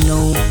really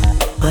know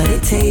what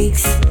it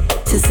takes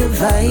to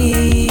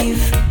survive.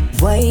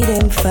 Why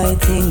them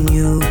fighting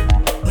you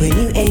when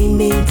you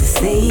aiming to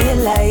stay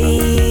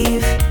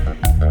alive?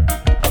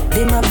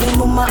 Them have them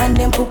mama and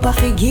them papa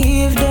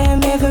forgive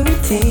them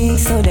everything,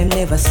 so them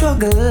never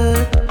struggle.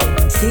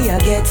 See, I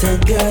get a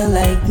girl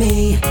like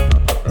me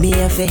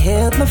have to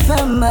help my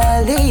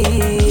family.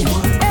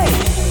 Hey.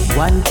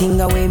 One thing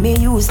away me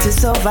used to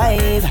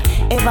survive.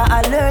 Ever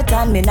alert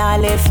and me nah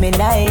left me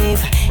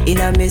knife. In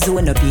a me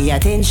zone, no pay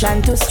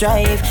attention to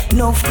strive.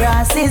 Enough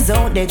grasses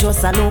out there,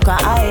 just a look a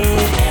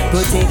eye.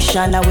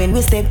 Protection when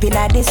we step in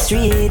at the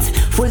street.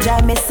 Full joy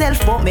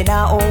myself, but me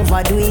nah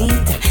overdo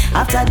it.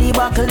 After the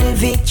buckle, the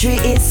victory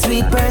is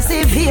sweet.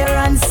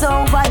 Perseverance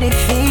over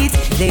defeat.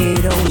 They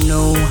don't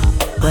know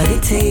what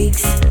it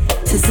takes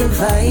to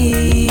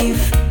survive.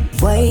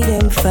 Why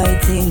them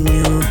fighting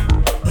you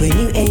when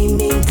you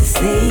aiming to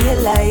stay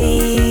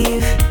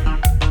alive?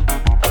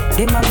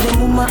 Them have them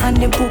mama and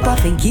them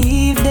papa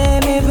forgive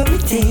them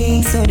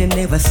everything, so them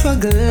never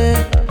struggle.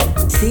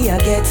 See, I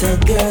get a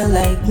girl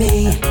like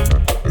me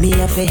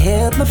have to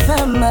help my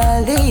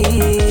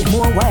family.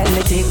 More while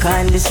me take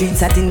on the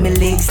streets, I think my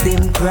legs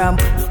them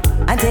cramp.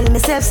 And tell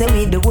myself, say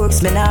with the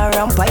works, me nah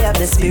ramp. I have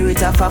the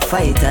spirit of a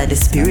fighter, the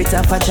spirit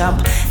of a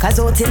champ. Cause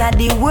out in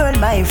the world,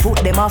 my foot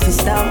them off his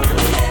stamp.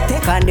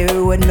 Take on the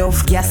road,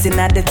 enough gas in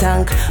the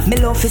tank. Me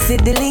love to see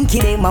the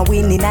linky, them a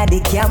winning at the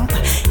camp.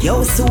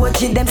 Yo, so what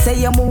them say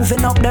you're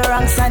moving up the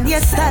ranks and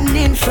you're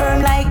standing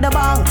firm like the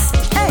banks.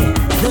 Hey,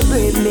 the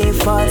brave may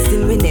fall,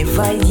 still we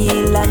never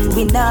yield and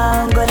we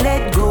nah gonna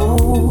let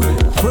go.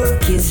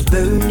 Work is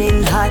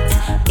burning hot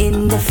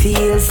in the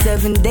field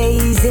 7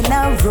 days in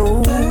a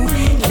row.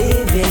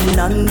 Living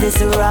on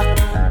this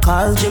rock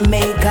called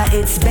Jamaica,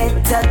 it's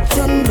better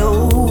to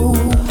know.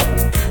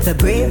 The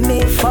brave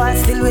may fall,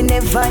 still we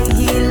never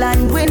heal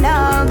and we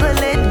not gonna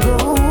let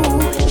go.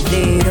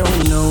 They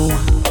don't know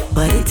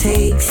what it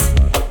takes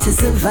to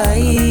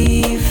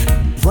survive.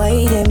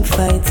 Why them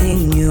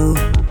fighting you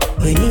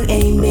when you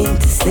aiming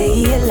to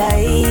stay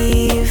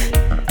alive?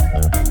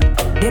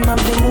 Them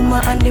have them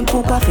mama and them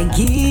papa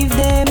forgive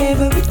them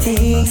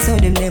everything, so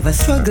them never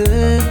struggle.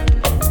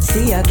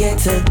 See, I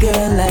get a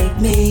girl like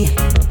me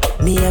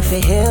have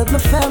to help my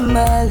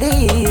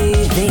family.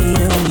 They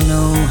don't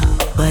know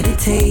what it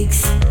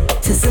takes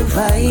to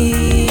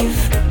survive.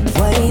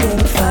 Why them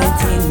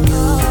fighting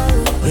you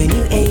when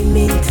you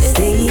aiming to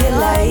stay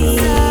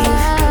alive?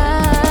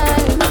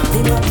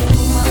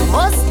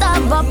 Must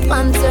stop up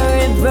and to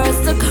reverse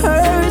the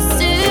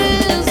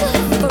curses.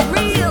 For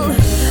real,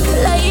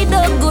 play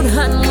the good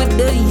hand with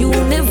the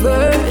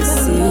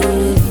universe.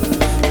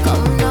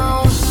 Come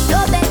now, no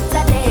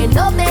better day,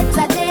 no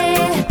better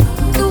day.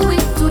 Do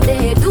it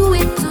today, do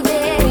it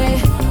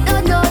today.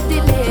 No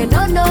delay,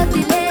 no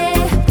delay.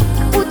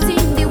 Put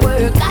in the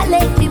work, I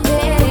let the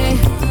pay.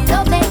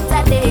 No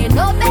better day,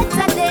 no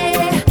better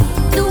day.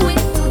 Do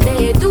it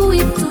today, do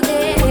it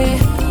today.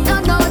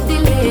 No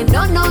delay,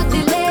 no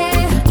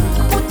delay.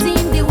 Put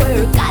in the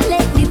work, I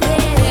let the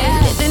pay.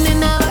 Living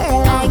in a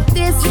world like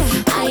this,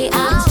 I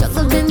am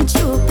struggling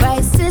through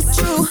crisis.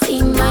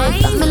 See my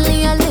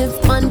family, I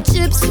live on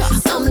chips.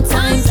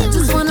 Sometimes I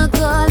just wanna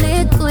call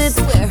it quits,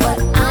 but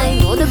I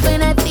know the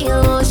pain I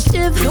feel will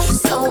shift.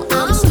 So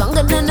I'm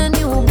stronger than a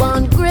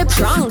newborn grip.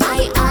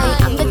 I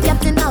am the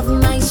captain of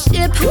my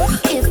ship.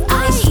 If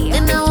I shoot,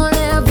 then I won't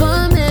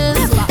ever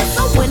miss.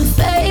 So when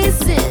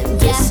facing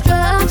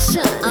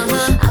destruction,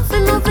 I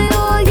feel like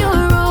all your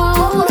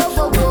own.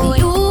 When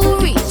you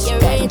reach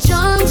that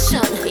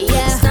junction,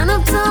 stand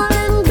up tall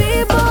and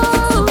be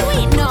bold.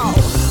 We know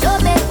no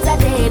better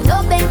day, no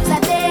better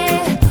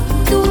day.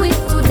 Do it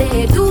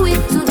today, do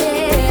it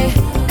today.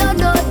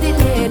 No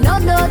delay, no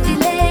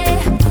delay.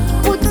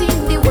 Put in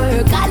the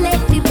work, I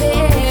let the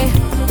pay.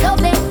 No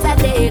better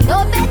day, no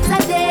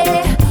better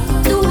day.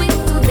 Do it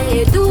today,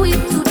 do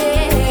it today.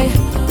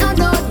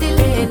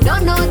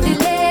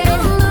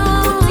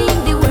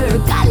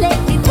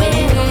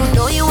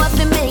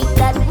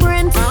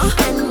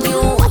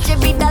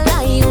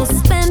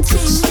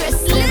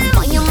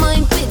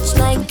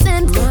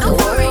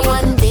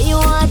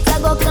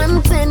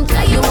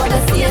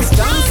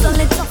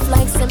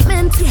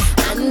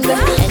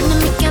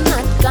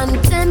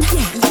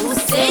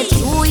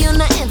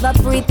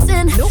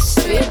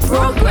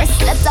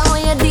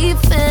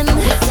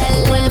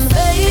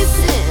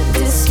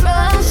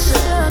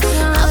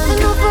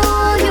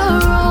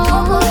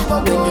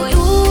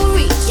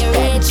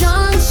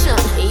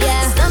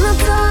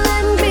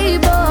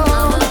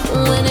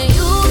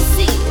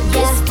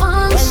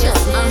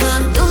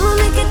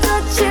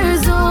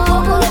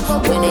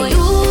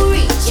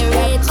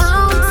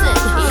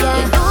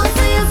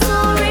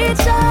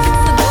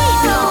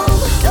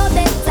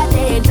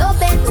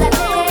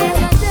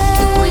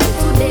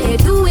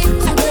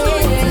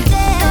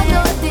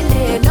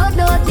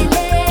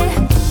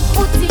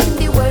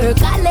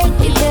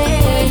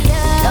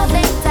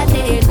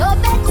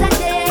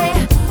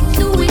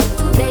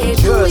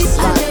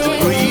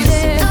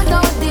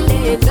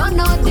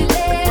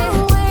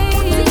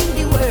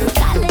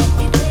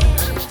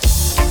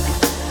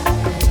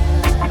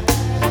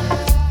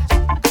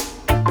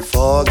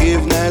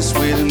 Forgiveness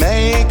will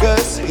make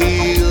us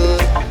heal.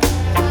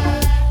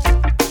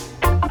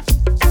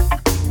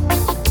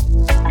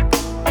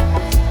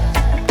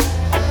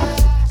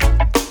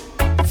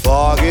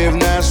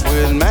 Forgiveness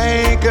will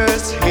make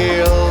us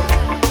heal.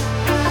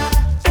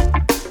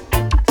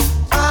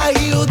 I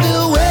hear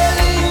the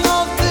wailing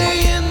of the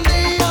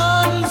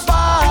Indian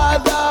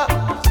father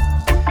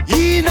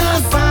in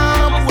a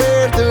farm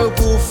where the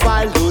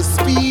buffalo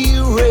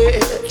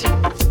spirit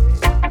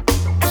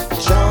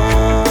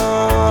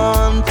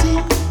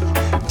chanting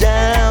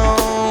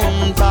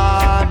down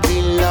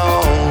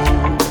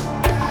Babylon.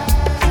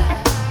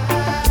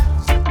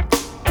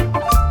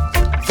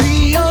 The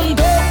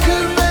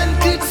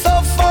undocumented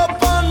suffer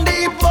upon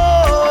the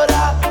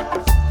border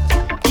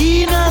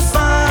in a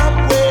farm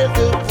where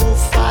the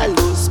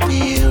buffalo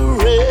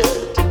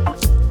spirit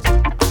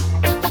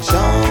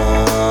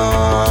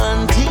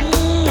chanting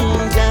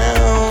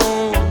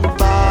down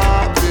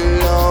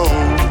Babylon.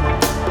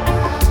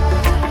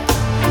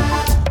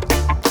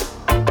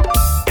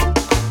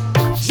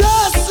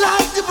 Just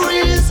like the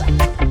breeze,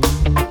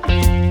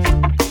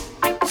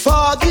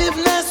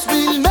 forgiveness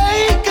will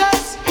make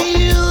us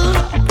heal.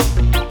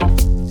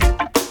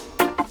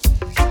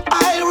 I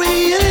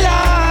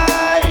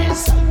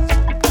realize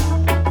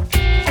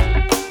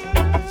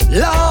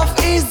love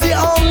is the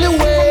only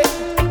way.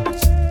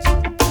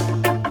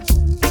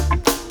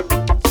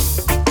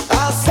 I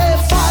say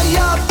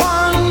fire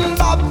upon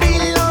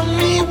Babylon,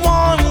 me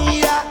one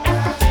year.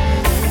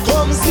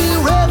 Comes the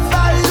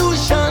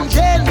revolution,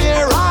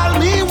 general,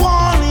 me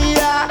one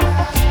year.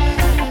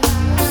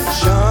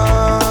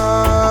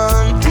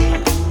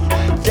 Chanting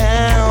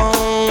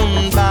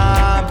down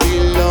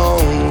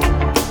Babylon.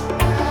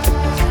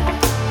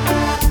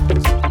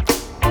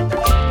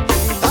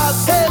 I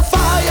say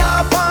fire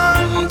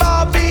upon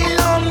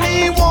Babylon, me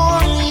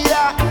one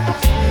year.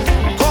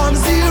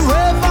 Comes the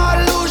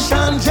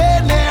revolution,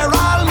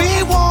 general, me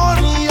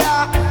one year.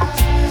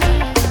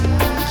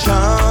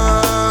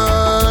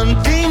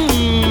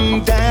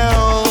 Chanting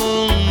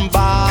down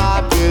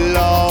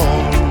Babylon.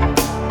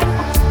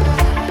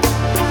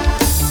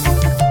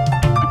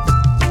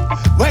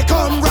 Wake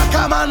on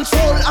Rockaman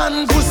soul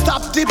and go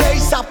stop the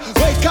bass up.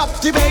 Wake up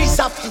the bass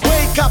up,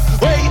 wake up,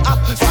 way up.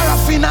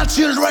 Farafina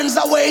children's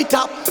a wait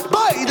up.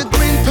 By the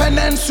Green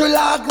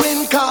Peninsula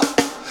Green Cup.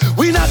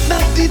 We knock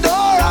the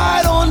door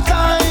right on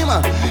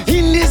time.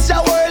 In this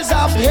world's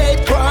of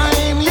hate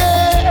crime,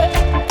 yeah.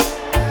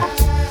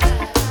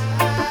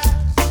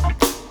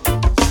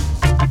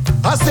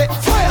 I say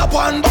fire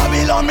upon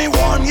Babylon, me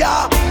one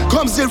ya.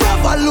 Comes the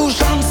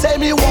revolution, say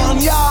me one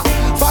ya.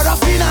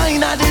 Farafina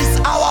in this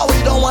hour,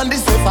 we don't want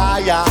this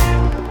fire.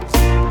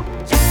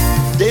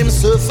 Them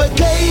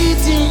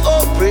suffocating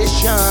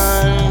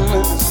oppression.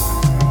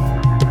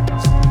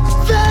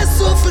 They're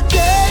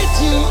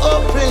suffocating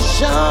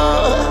oppression.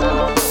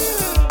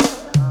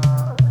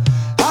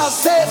 I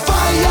say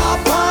fire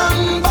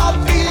upon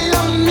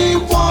Babylon, me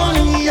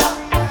one ya.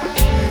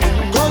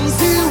 Comes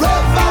the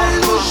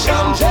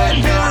revolution,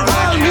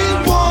 general, me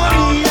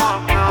one ya.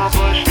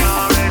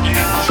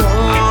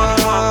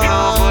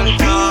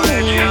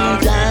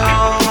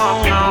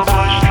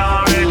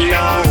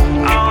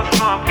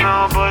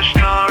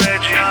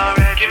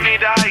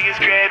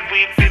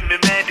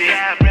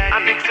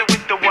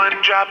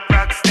 Drop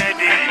rock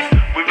steady.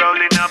 We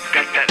rolling up,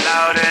 got that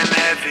loud and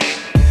heavy.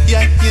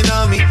 Yeah, you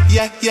know me.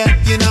 Yeah, yeah,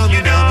 you know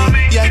me, know me.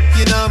 Yeah,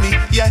 you know me.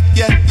 Yeah,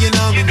 yeah, you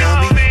know me,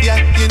 know me.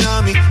 Yeah, you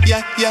know me. Yeah,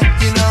 yeah,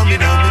 you know me,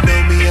 know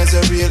me as a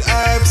real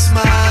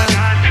herbsman.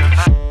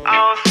 I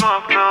don't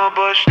smoke no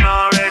Bush,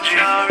 no Reggie.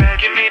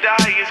 Give me the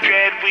highest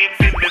grade weed,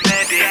 fit me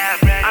ready.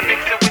 I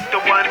mix it with the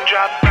one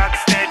drop rock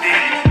steady.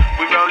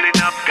 We rolling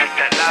up, got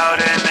that loud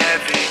and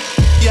heavy.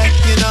 Yeah,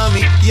 you know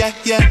me. Yeah,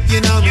 yeah, you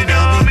know me,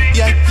 know me.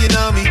 Yeah, you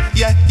know me.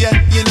 Yeah, yeah,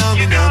 you know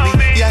me, know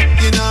me. Yeah,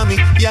 you know me.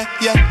 Yeah,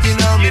 yeah, you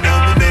know me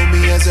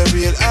as a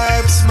real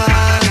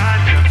herbsman.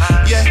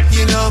 Yeah,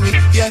 you know me.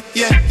 Yeah,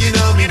 yeah, you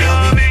know me,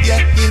 know me. Yeah,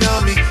 you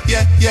know me.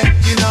 Yeah, yeah,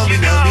 you know me,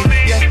 know me.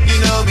 Yeah,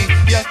 you know me.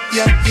 Yeah,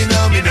 yeah, you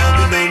know me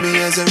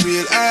as a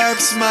real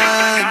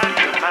herbsman.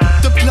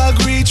 The plug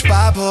reach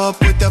Bob up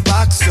with the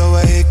box, so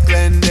I hit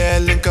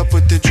Glendale, link up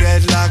with the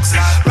dreadlocks.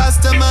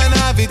 Rasta man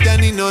have it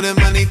and he know the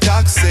money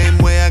talk. Same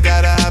way I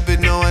got a habit,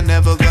 no I'm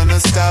never gonna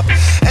stop.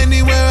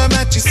 Anywhere I'm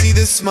at you see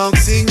the smoke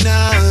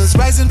signals.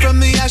 Rising from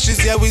the ashes,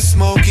 yeah we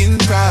smoking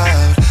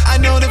proud. I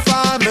know the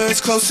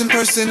farmers close and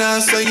personal,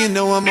 so you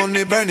know I'm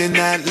only burning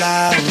that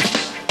loud.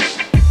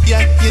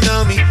 Yeah, you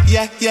know me,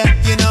 yeah, yeah,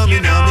 you know me,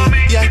 know me.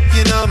 Yeah,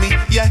 you know me,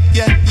 yeah,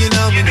 yeah, you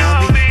know me,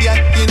 know me.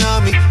 Yeah, you know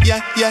me, yeah,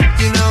 yeah,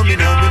 you know me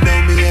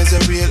as a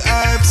real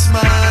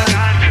herbsman.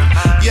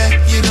 Yeah,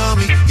 you know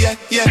me, yeah,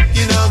 yeah,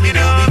 you know me,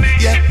 know me.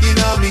 Yeah, you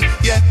know me,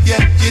 yeah,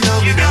 yeah, you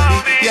know me, know me.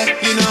 Yeah,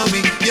 you know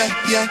me, yeah,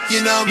 yeah, you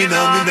know me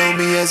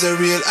as a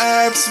real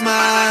herbs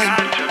man.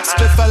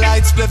 Spliff a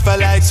light, spliff a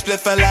light,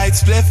 spliff a light,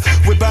 spliff.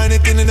 We burn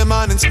it in the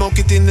morning, smoke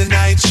it in the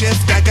night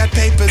shift. I got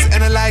papers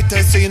and a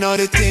lighter, so you know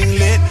the thing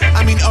lit.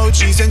 I mean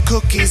OGs and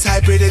cookies,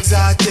 hybrid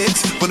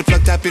exotics. When the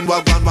plug tap in,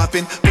 walk one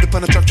whopping. Put it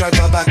on a truck, drive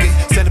all back in.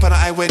 Stand up on the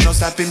highway, no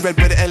stopping. Red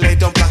with the LA,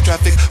 don't block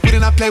traffic. We do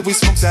not play, we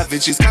smoke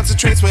savages.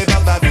 Concentrates way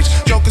above average.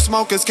 Jokers,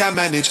 smokers can't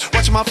manage.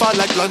 Watch them all fall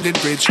like London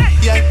Bridge.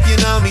 Yeah, you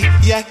know me.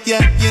 Yeah,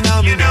 yeah, you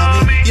know me,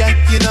 know me. Yeah,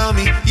 you know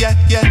me. Yeah,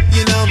 yeah,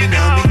 you know me,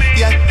 know me.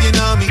 Yeah, you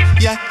know me.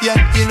 Yeah, yeah,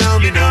 you know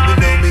me, know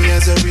me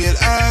as a real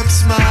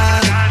herbs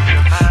man.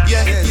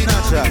 Yeah, you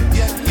know me.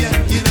 Yeah, yeah,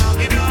 you know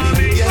me, know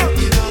me. Yeah,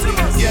 you know me.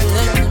 Yeah,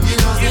 yeah, you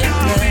know me,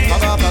 know me.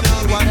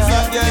 Once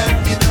again,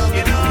 you know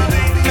me, know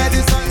me.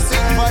 Medicine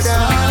sing for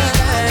them.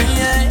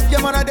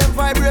 Yeah, man, of them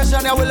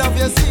vibration, I will love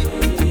you, see.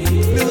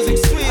 Music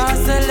sweet. I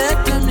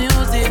select the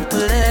music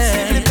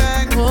play.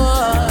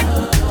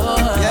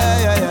 Yeah,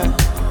 yeah, yeah.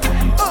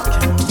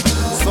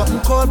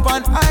 Something cold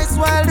on ice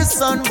while the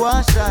sun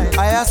goes shine.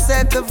 I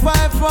set the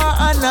vibe for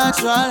a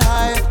natural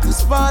high to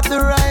spot the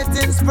right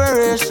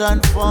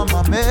inspiration for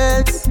my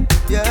mates.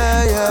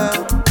 Yeah, yeah.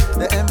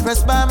 The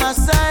Empress by my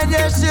side,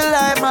 yeah, she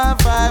like my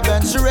vibe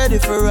and she ready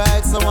for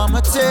ride, so I'ma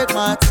take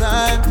my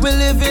time. We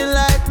living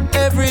like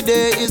every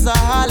day is a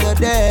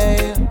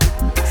holiday.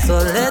 So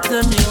let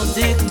the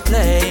music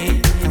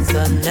play, it's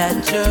a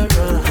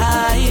natural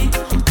high.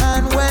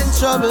 And when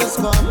troubles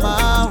come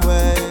my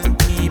way,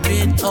 keep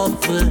it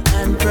hopeful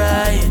and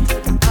bright.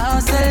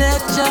 I'll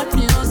select your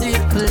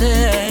music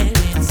play,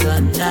 it's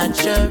a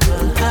natural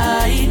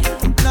high.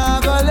 Now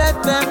go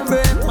let them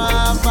break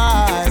my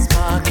vibe.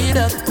 Spark it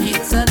up,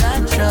 it's a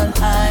natural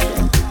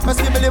high. Must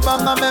give me the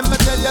bang and me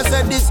tell you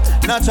say this.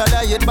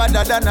 Naturally it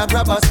better than a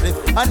grab a split.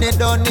 And it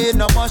don't need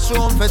no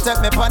mushroom for take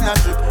me pan a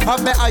trip.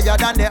 Have me higher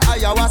than the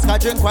ayahuasca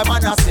drink where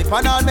man a sip.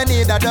 And all me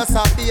need a just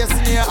a bass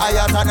near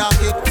higher than a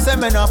kick. Say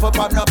me no for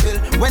pop no pill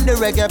when the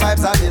reggae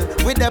vibes are ill.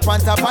 With the pan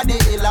top of the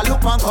hill, a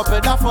loop and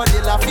couple that for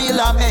deal, I feel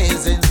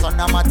amazing. So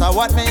no matter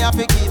what me have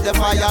to keep the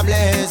fire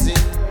blazing.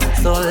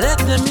 So let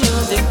the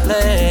music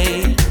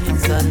play,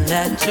 it's a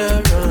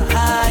natural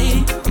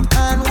high.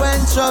 And when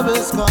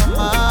troubles come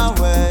my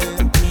way,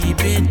 keep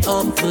it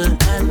hopeful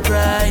and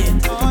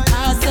bright.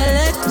 I'll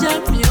select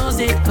your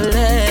music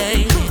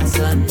play, it's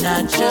a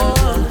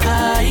natural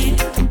high.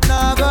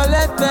 Now go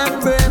let them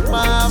break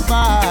my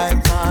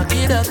vibe. Park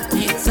it up,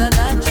 it's a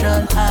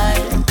natural high.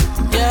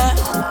 Yeah,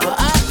 but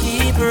I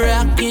keep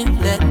rocking,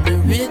 let the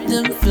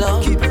rhythm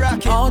flow. Keep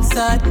rocking.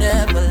 Outside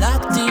never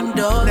locked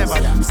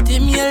indoors.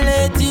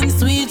 Stimulating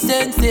sweet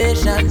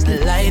sensations,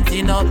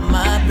 lighting up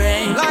my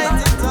brain.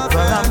 For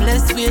I'm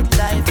blessed with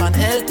life and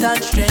health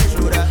and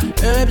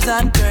strength. Herbs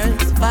and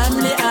girls,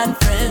 family and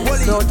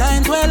friends. So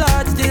times well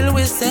hard, still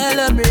we're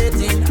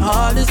celebrating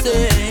all the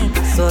same.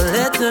 So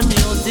let the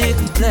music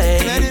play,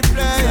 let it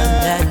play, it's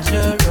a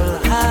natural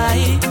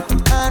high.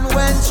 And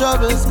when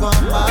troubles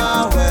come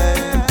my way,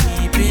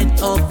 keep it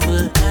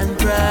hopeful and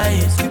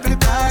bright.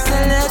 So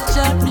let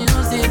your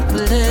music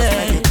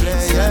play,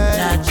 it's a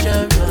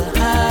natural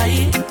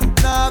high.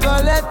 Now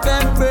go let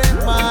them break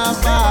my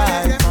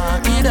vibe.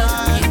 Park it up,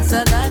 it's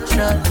a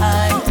natural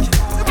high.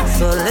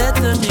 So let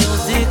the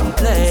music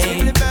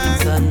play,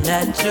 it's a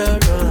natural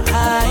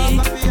high.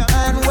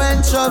 And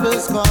when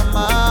troubles come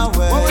my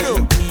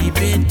way, keep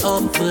it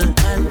hopeful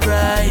and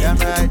bright.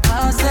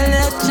 I'll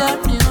let your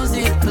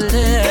music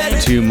play.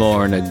 Two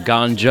more in a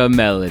ganja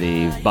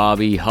melody,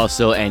 Bobby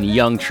Hustle and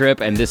Young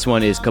Trip, and this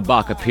one is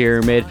Kabaka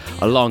Pyramid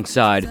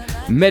alongside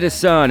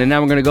Medicine. And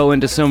now we're gonna go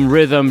into some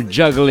rhythm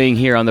juggling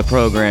here on the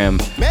program.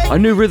 A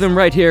new rhythm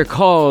right here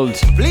called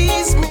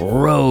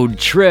Road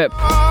Trip.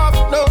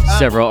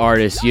 Several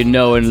artists you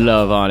know and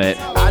love on it.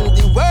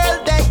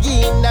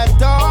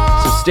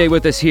 So stay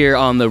with us here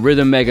on the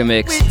Rhythm Mega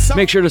Mix.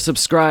 Make sure to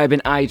subscribe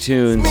in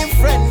iTunes.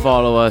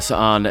 Follow us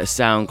on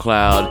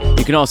SoundCloud.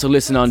 You can also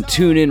listen on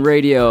TuneIn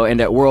Radio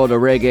and at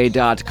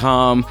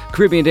worldofreggae.com,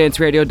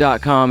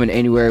 CaribbeanDanceRadio.com, and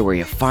anywhere where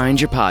you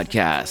find your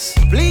podcasts.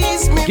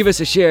 Give us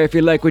a share if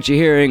you like what you're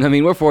hearing. I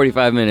mean, we're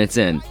 45 minutes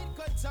in.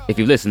 If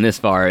you've listened this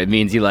far, it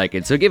means you like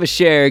it. So give a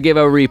share, give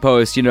a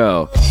repost, you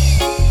know.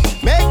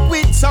 make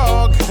we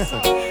talk.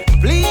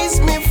 Please,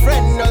 me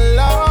friend, no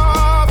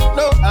love,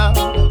 no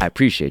harm. I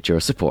appreciate your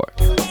support.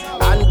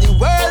 And the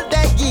world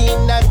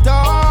again a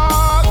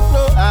talk,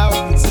 no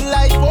harm. It's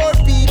like poor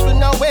people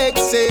no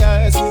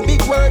excess.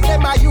 Big word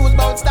them I use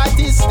about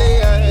statistics.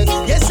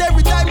 Yes,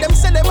 every time them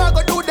say them I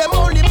go do them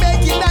only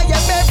make it now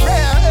your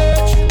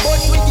beverage.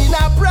 But we in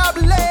a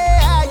problem,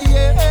 yeah.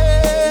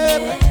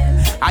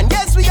 And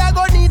yes, we are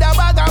gonna need a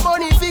bag of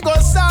money if we go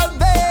solve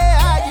them.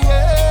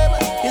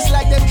 It's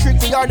like them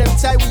trick we or them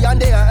tie we on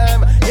their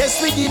arm.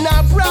 Yes, we in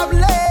a problem,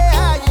 yeah.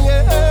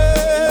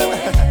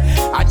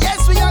 And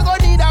yes, we are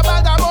gonna need a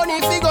bag of money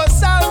if we go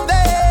solve them.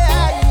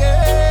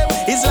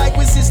 It's like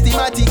we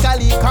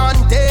systematically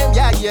condemn,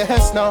 yeah,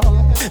 yes, no.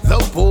 The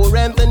poor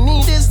and the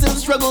needy still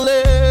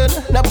struggling.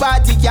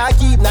 Nobody can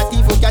keep, not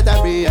even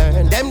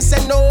gathering. Them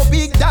say no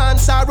big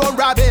dance around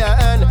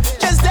Robin.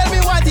 Just tell me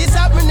what is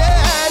happening,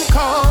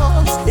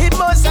 cause it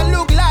must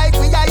look like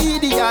we are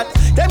idiot. chariot.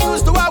 Them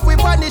used to have we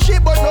on the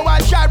ship, but no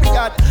one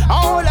chariot.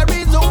 All the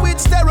reason with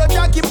stereo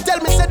jack him tell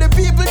me say the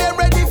people them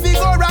ready fi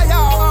go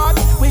riot.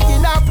 We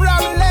in a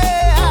problem,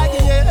 yeah.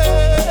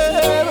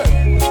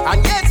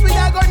 And yes, we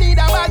are gonna need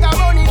a bag of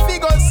money fi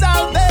go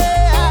solve it,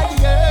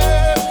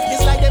 yeah.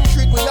 It's like them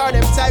trick with all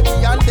them type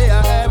we on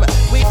there.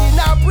 We in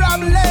a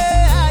problem, yeah.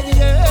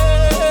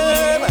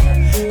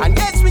 And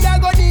yes, we are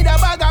gonna need a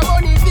bag of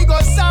money fi go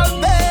solve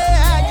it,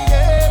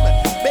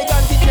 yeah. Beg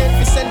Auntie Jen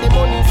fi send the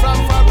money from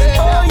forever.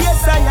 Oh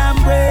yes, I am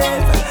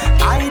brave.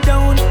 I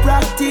don't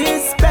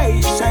practice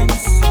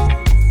patience.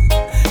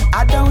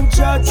 I don't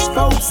judge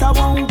folks, I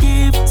won't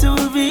give to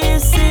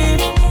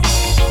receive.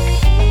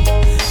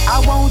 I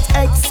won't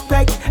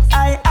expect,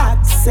 I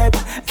accept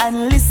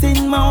and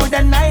listen more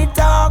than I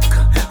talk.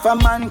 For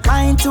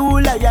mankind to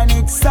lie and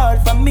it's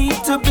hard for me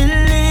to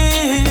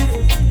believe.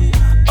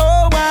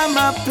 Oh, I'm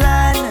a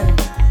plan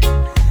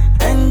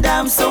and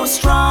I'm so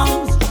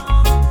strong,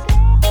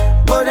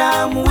 but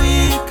I'm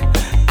weak.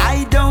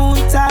 I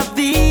don't have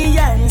the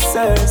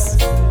answers,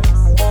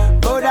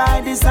 but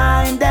I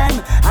design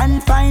them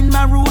and find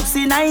my roots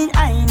in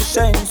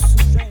ancients.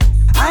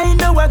 I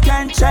know I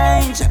can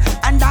change,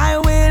 and I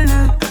will.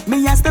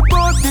 Me as the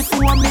boat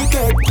before me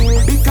get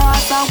killed.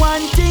 Because I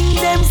want thing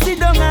them sit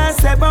down and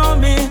say about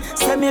me.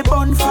 Say me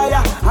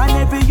bonfire, and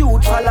every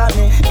youth follow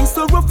me. It's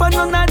so rough and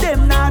none of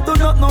them now do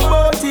not know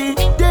about it.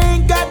 They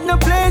ain't got no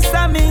place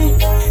for me.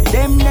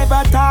 Them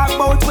never talk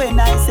about when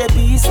I say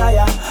peace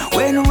higher.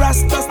 When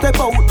Rasta step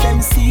out, them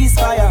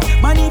ceasefire.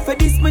 Money for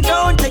this me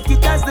don't take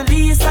it as the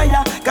least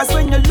higher. Cause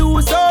when you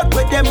lose out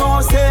with them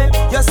all say,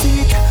 you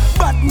see it.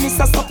 Badness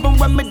is something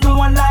when me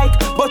don't like.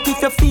 But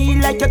if you feel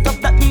like you're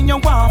tough, that mean you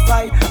want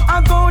fight.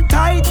 I go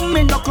tight,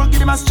 me knuckle give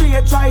them a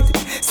straight right.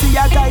 See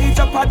a guy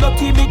drop a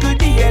dirty middle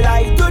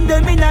daylight. Turn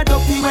them in a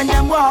dopey when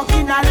them walk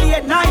in a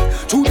late night.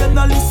 To them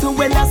no listen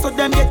well, so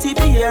them get it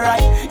be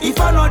right. If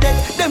I know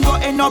that, them go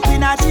end up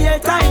in a jail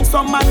time.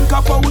 Some man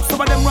cop out,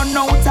 some of them run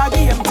out of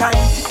game time.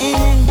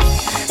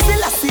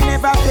 Still I see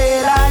never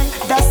pay line.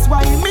 That's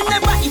why me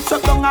never eat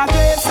up on a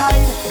great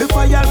side.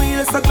 Before you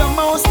real so the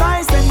most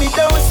I send me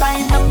down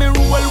sign. And me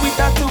roll with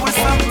a tool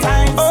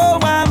sometimes. Oh,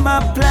 I'm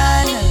a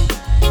plan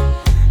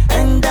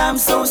and I'm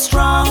so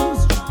strong,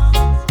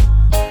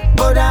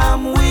 but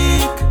I'm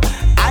weak.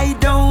 I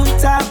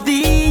don't have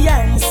the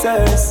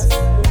answers,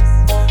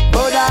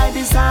 but I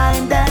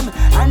design them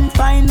and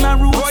find my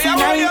roots in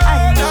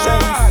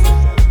ancients.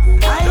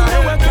 I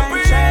know I can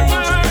change,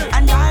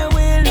 and I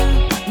will.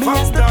 Me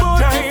as the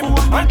boat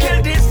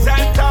until this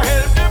Santa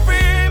help the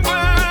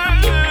people.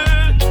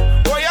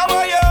 Boy,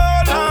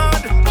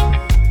 Lord,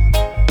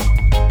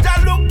 that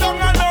look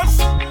down on us.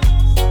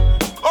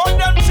 Oh,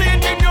 them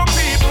treating your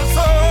people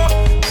so.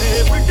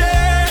 Every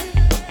day,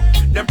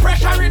 them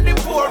pressuring the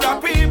poorer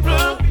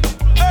people.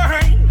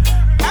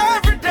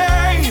 Every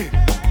day,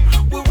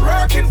 we're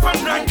working from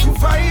 9 to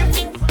 5.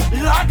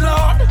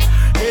 Lord,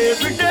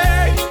 every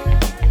day,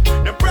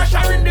 them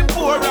pressuring the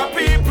poorer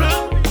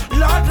people.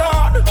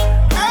 Lord,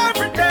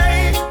 every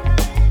day,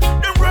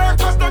 the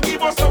workers don't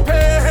give us a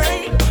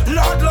pay.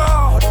 Lord,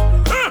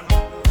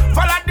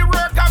 follow the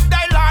work of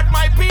thy Lord,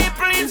 my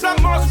people is a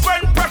must.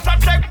 When pressure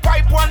take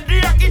pipe one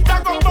day, it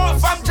a go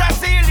bust. From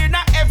just healing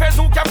a heavens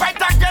who can fight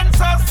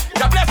against us.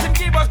 The blessing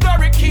give us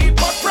glory,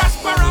 keep us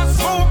prosperous.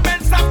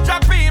 Movements of Jah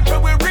people,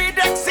 we read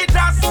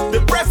Exodus.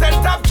 The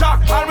presence of Jah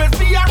always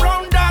be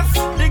around us.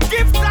 The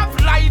gift of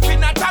life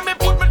in a time me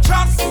put my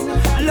trust.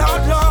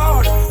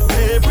 Lord,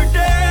 every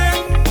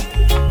day,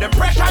 the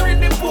pressure in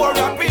the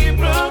poorer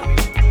people.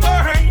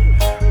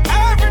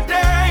 Every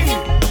day,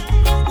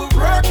 we're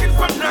working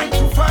from 9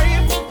 to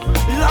 5.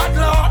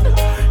 Lord,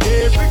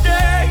 every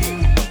day,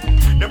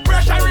 the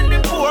pressure in the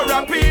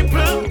poorer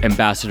people.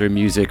 Ambassador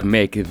Music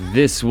make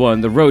this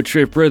one the road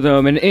trip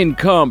rhythm, and in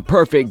come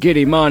Perfect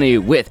Giddy Money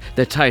with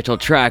the title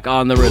track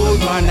on the rhythm. Road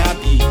man a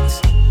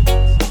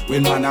beat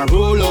when man a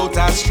roll out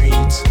a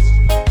street.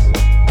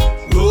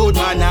 Road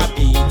man a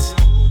beat.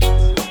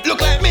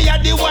 Look like me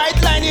at the white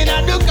line in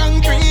a the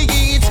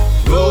concrete.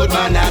 Road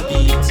man a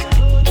beat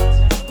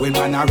when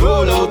man a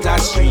roll out a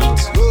street.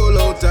 Roll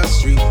out a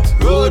street.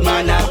 Road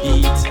man a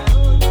beat.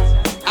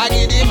 I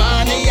get the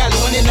money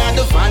alone in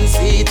the front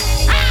seat.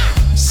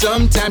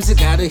 Sometimes you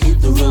gotta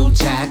hit the road,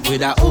 Jack,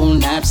 with our own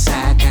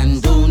knapsack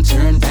and don't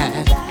turn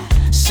back.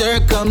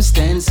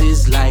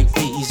 Circumstances like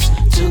these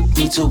took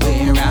me to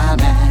where I'm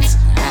at.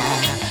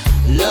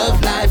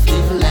 Love life,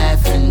 live,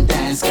 laugh and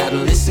dance. Gotta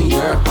listen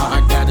your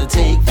heart, gotta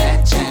take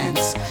that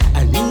chance.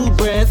 A new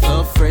breath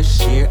of fresh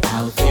air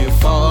out there,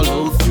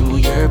 follow through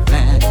your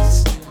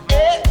plans.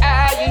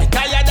 I'm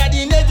tired of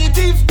the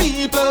negative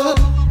people,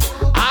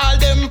 all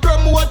them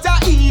promote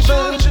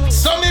evil.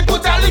 So me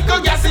put a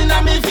little gas in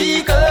a me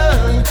vehicle.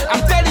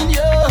 I'm telling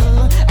you,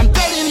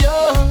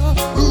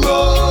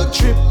 road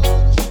trip.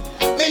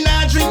 Me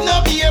not drink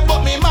no beer,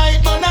 but me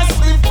might gonna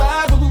slip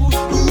back.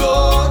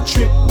 Road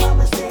trip.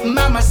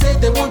 Mama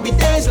said there would be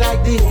days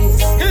like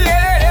this.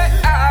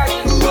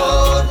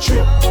 Road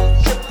trip.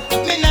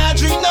 Me not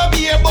drink no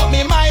beer, but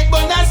me might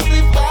gonna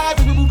slip back.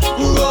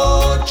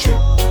 Road trip.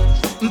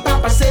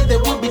 Papa said there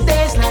would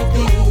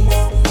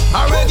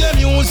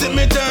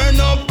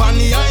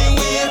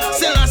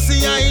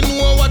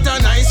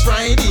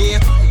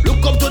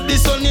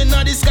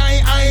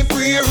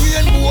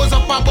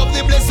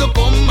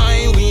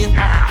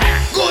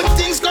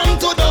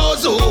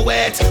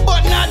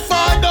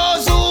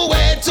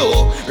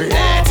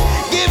Let's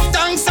give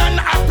thanks and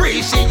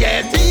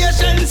appreciate.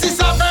 Patience is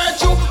a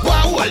virtue,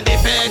 wow, hold the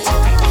faith.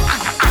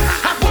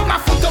 I put my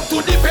foot up to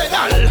the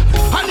pedal,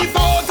 and if I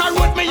out a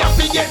road, me have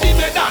to get the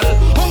medal.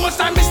 How much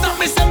time me stop,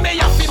 me say me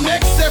have to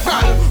make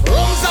several.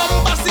 Rums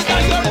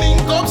ambassador, you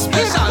link up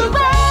special.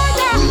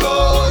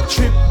 Road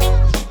trip,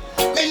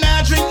 me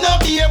not drink no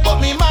beer, but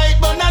me might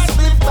burn a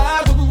split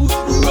bar.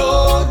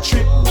 Road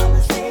trip,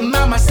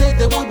 mama said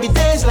there would be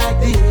days like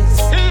this.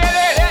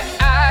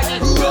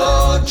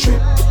 Road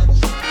trip,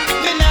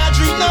 me not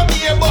drink no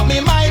beer, but me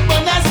might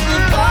burn a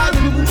split bar.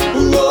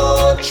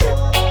 Road trip,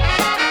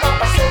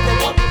 papa said there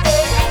would be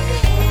days like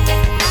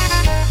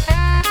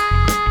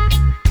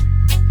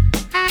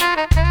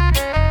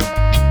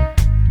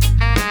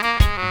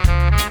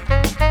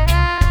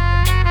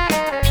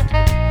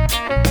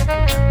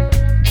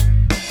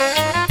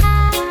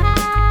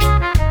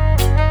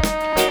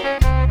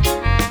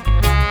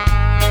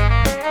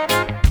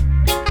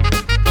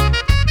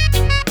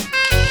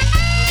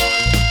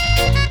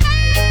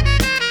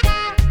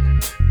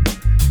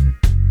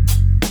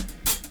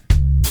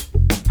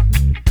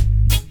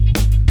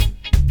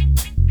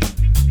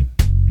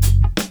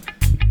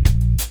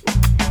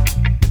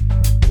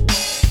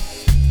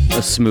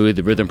Smooth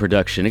rhythm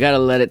production. You gotta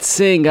let it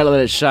sing, gotta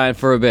let it shine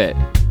for a bit.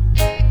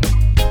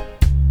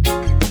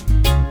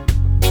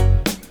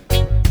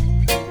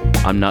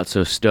 I'm not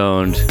so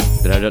stoned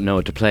that I don't know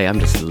what to play. I'm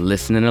just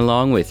listening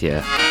along with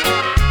you.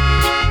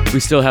 We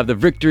still have the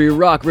Victory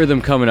Rock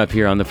rhythm coming up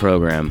here on the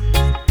program.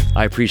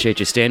 I appreciate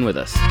you staying with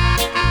us.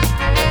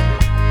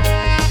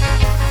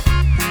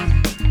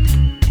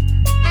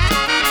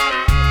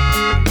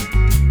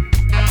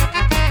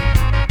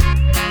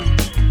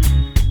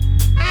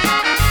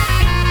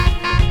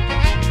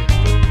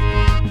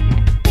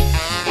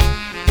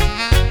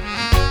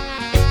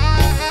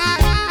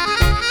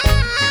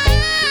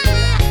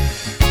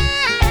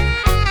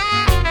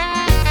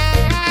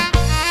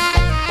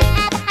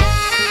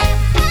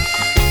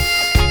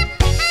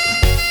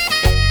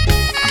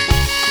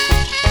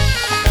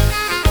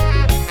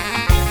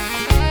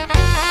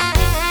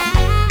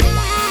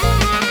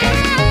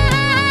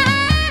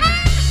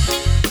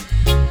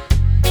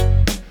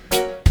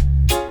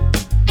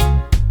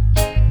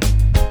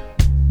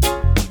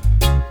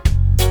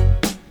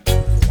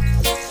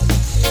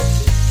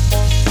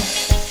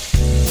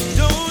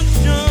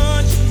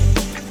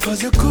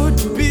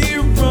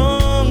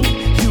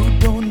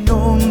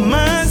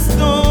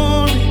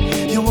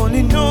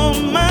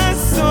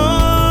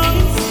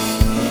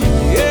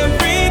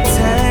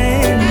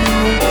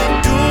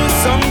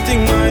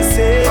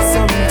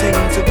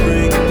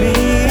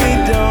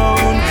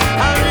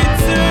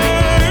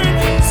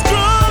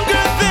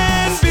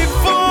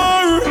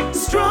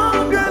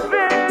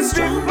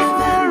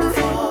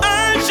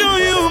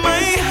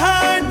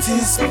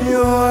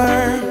 on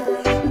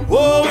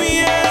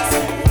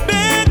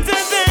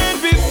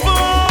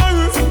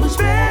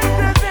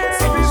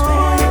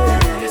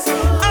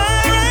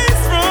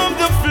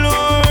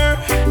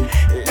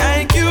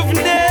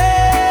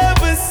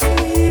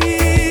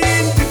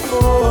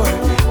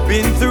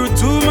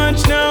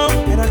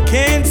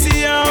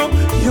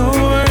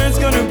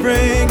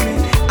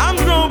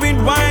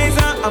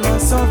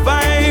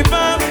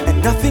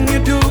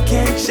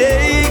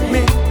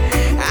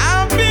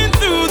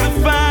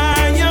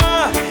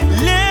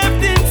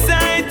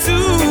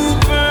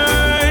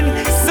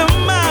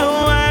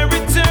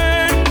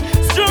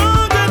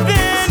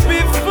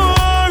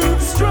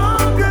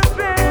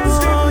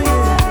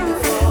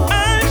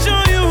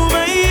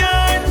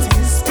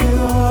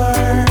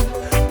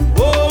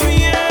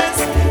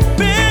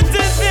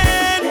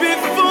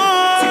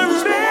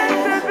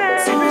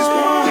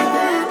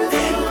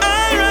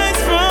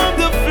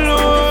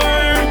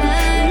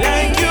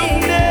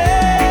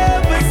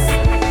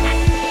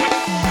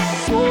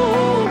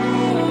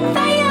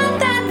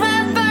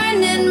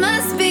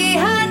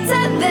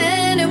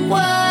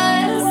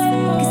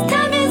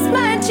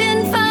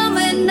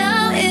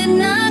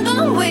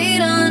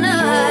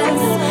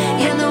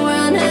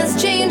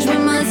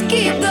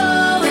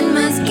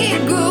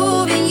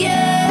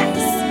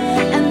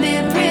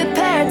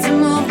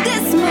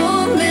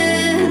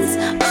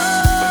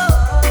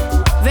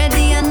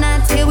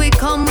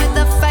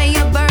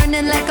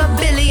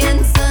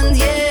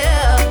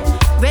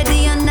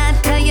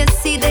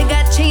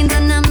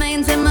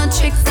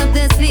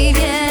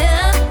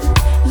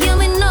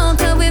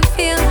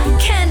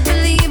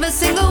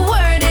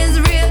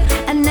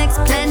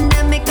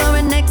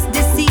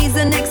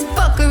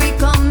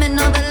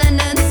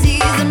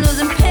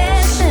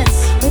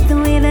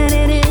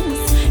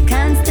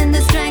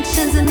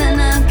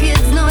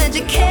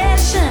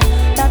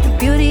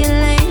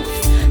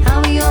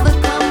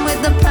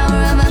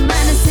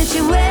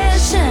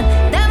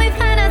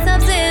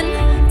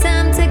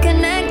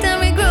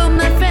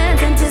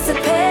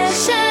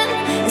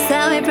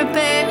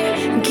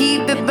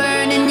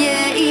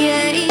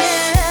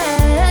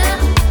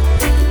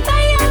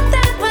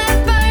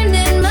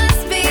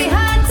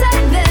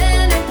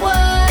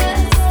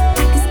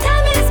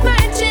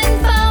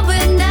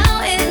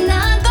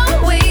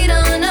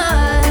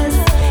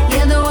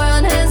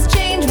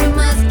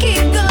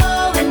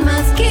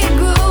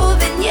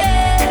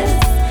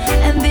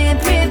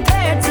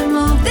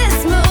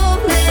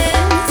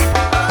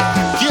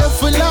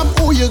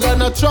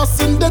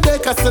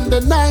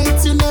and the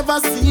night you never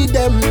see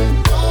them.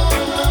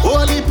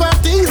 Holy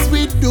parties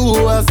we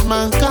do as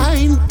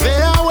mankind,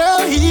 they are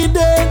well hidden.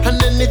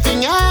 And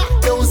anything I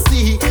don't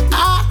see,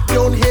 I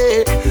don't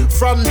hear.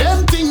 From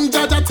them things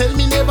that I tell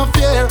me never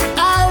fear,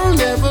 I'll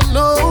never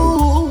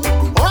know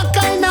what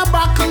kind of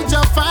battle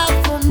you fight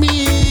for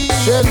me.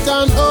 Strength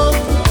and hope,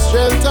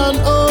 strength and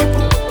hope.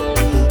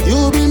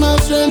 You be my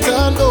strength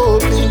and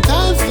hope. In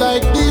times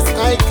like this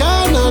I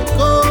cannot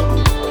cope.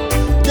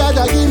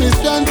 Jaja give me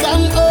strength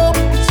and hope,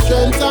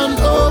 strength and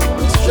hope,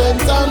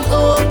 strength and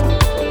hope.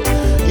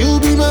 You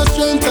be my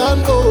strength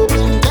and hope.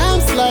 In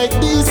times like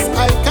this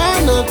I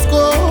cannot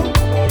cope.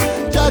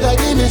 Jaja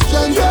give me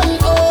strength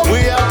and hope.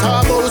 We are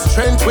talking about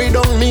strength, we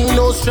don't mean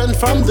no strength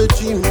from the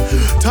gym.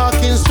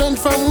 Talking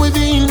strength from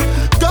within.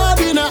 God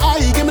in a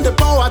eye, give me the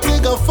power,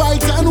 take a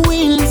fight and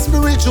win.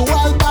 Spiritual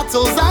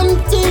battles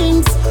and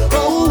things.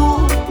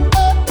 Oh,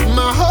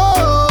 my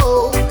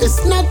hope.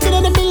 It's not in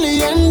 $1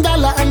 million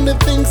and the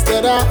things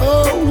that I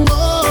owe.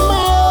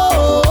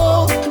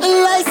 Oh,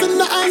 lies in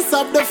the hands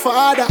of the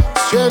Father.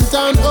 Strength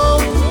and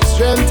hope,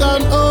 strength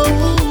and hope.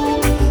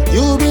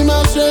 You be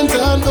my strength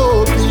and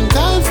hope. In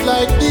times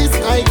like this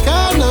I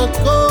cannot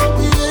cope.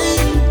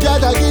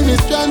 Jaja give me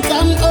strength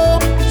and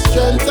hope,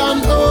 strength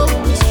and hope,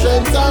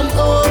 strength and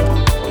hope.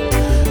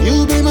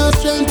 You be my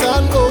strength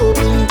and hope.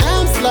 In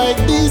times like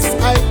this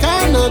I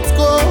cannot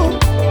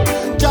cope.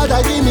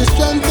 Jaja give me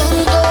strength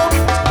and hope.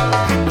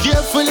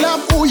 Careful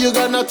of who you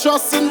gonna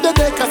trust in the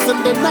day, cause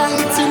in the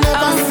night you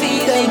never see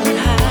them.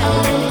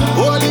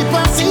 Holy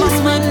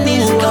parties when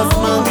you of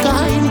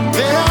mankind,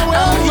 they are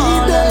well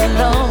hidden.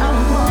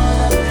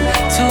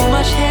 Too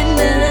much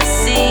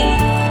Hennessy,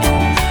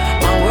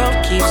 my world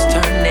keeps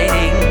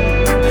turning.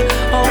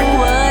 Oh,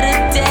 what a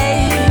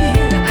day,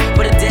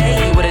 what a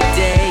day, what a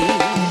day.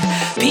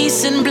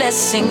 Peace and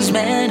blessings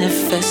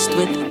manifest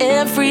with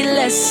every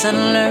lesson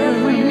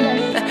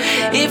learned.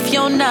 If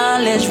your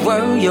knowledge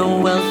were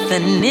your wealth,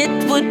 then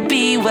it would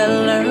be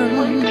well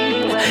earned.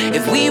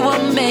 If we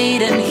were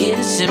made in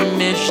His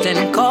image,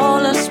 then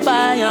call us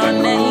by our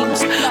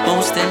names.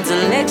 Most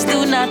intellects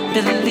do not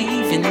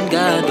believe in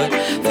God, but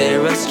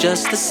fear us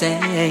just the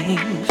same.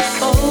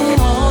 Oh,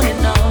 on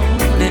and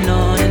on and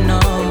on and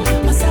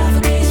on. My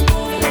suffocate's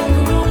moving like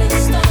a rolling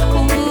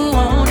stone. Ooh,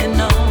 on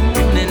and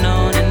on and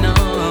on and on.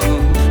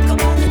 Come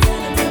on and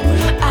tell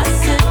him. I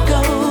said go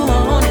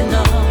on and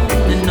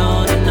on and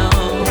on and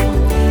on.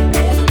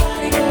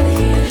 Everybody gotta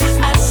hear this.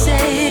 I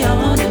say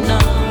on and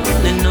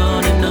on and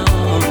on and on.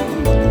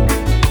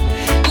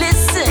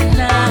 Listen,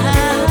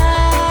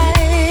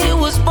 I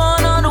was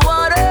born on the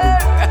water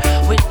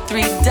with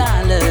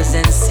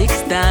 $3.06.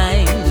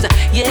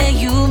 Yeah,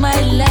 you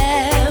might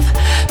laugh,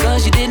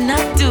 cause you did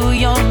not do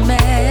your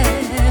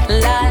math.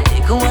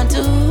 Like 1,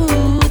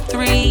 2,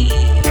 3,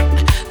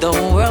 the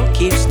world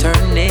keeps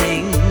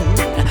turning.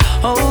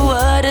 Oh,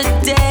 what a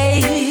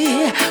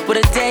day, what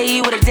a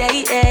day, what a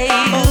day.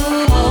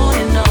 Oh, on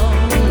and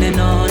on and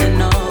on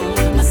and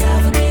on. My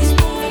suffocate's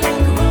moving like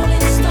a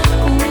rolling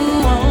stone.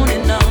 Ooh, on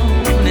and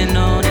on and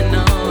on and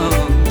on.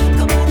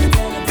 Come on and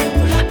tell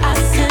him. I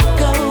said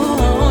go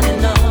on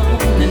and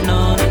on and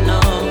on and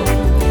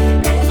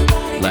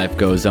on. Life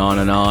goes on,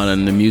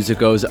 and the music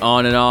goes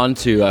on and on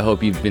too. I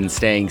hope you've been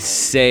staying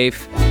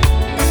safe.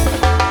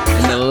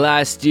 In the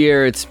last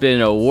year, it's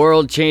been a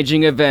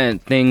world-changing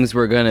event. Things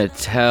we're gonna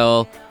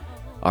tell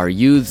our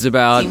youths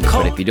about,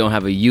 but if you don't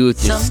have a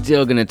youth, you're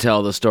still gonna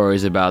tell the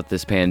stories about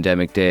this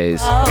pandemic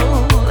days.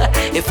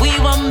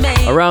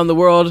 Around the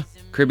world,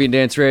 Caribbean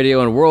Dance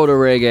Radio and World of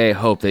Reggae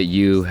hope that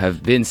you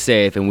have been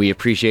safe, and we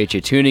appreciate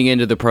you tuning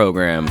into the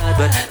program.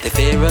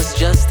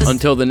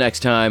 Until the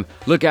next time,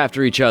 look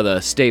after each other,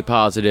 stay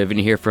positive, and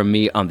hear from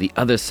me on the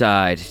other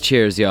side.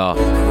 Cheers, y'all.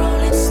 Ooh,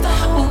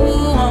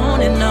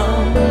 on and on.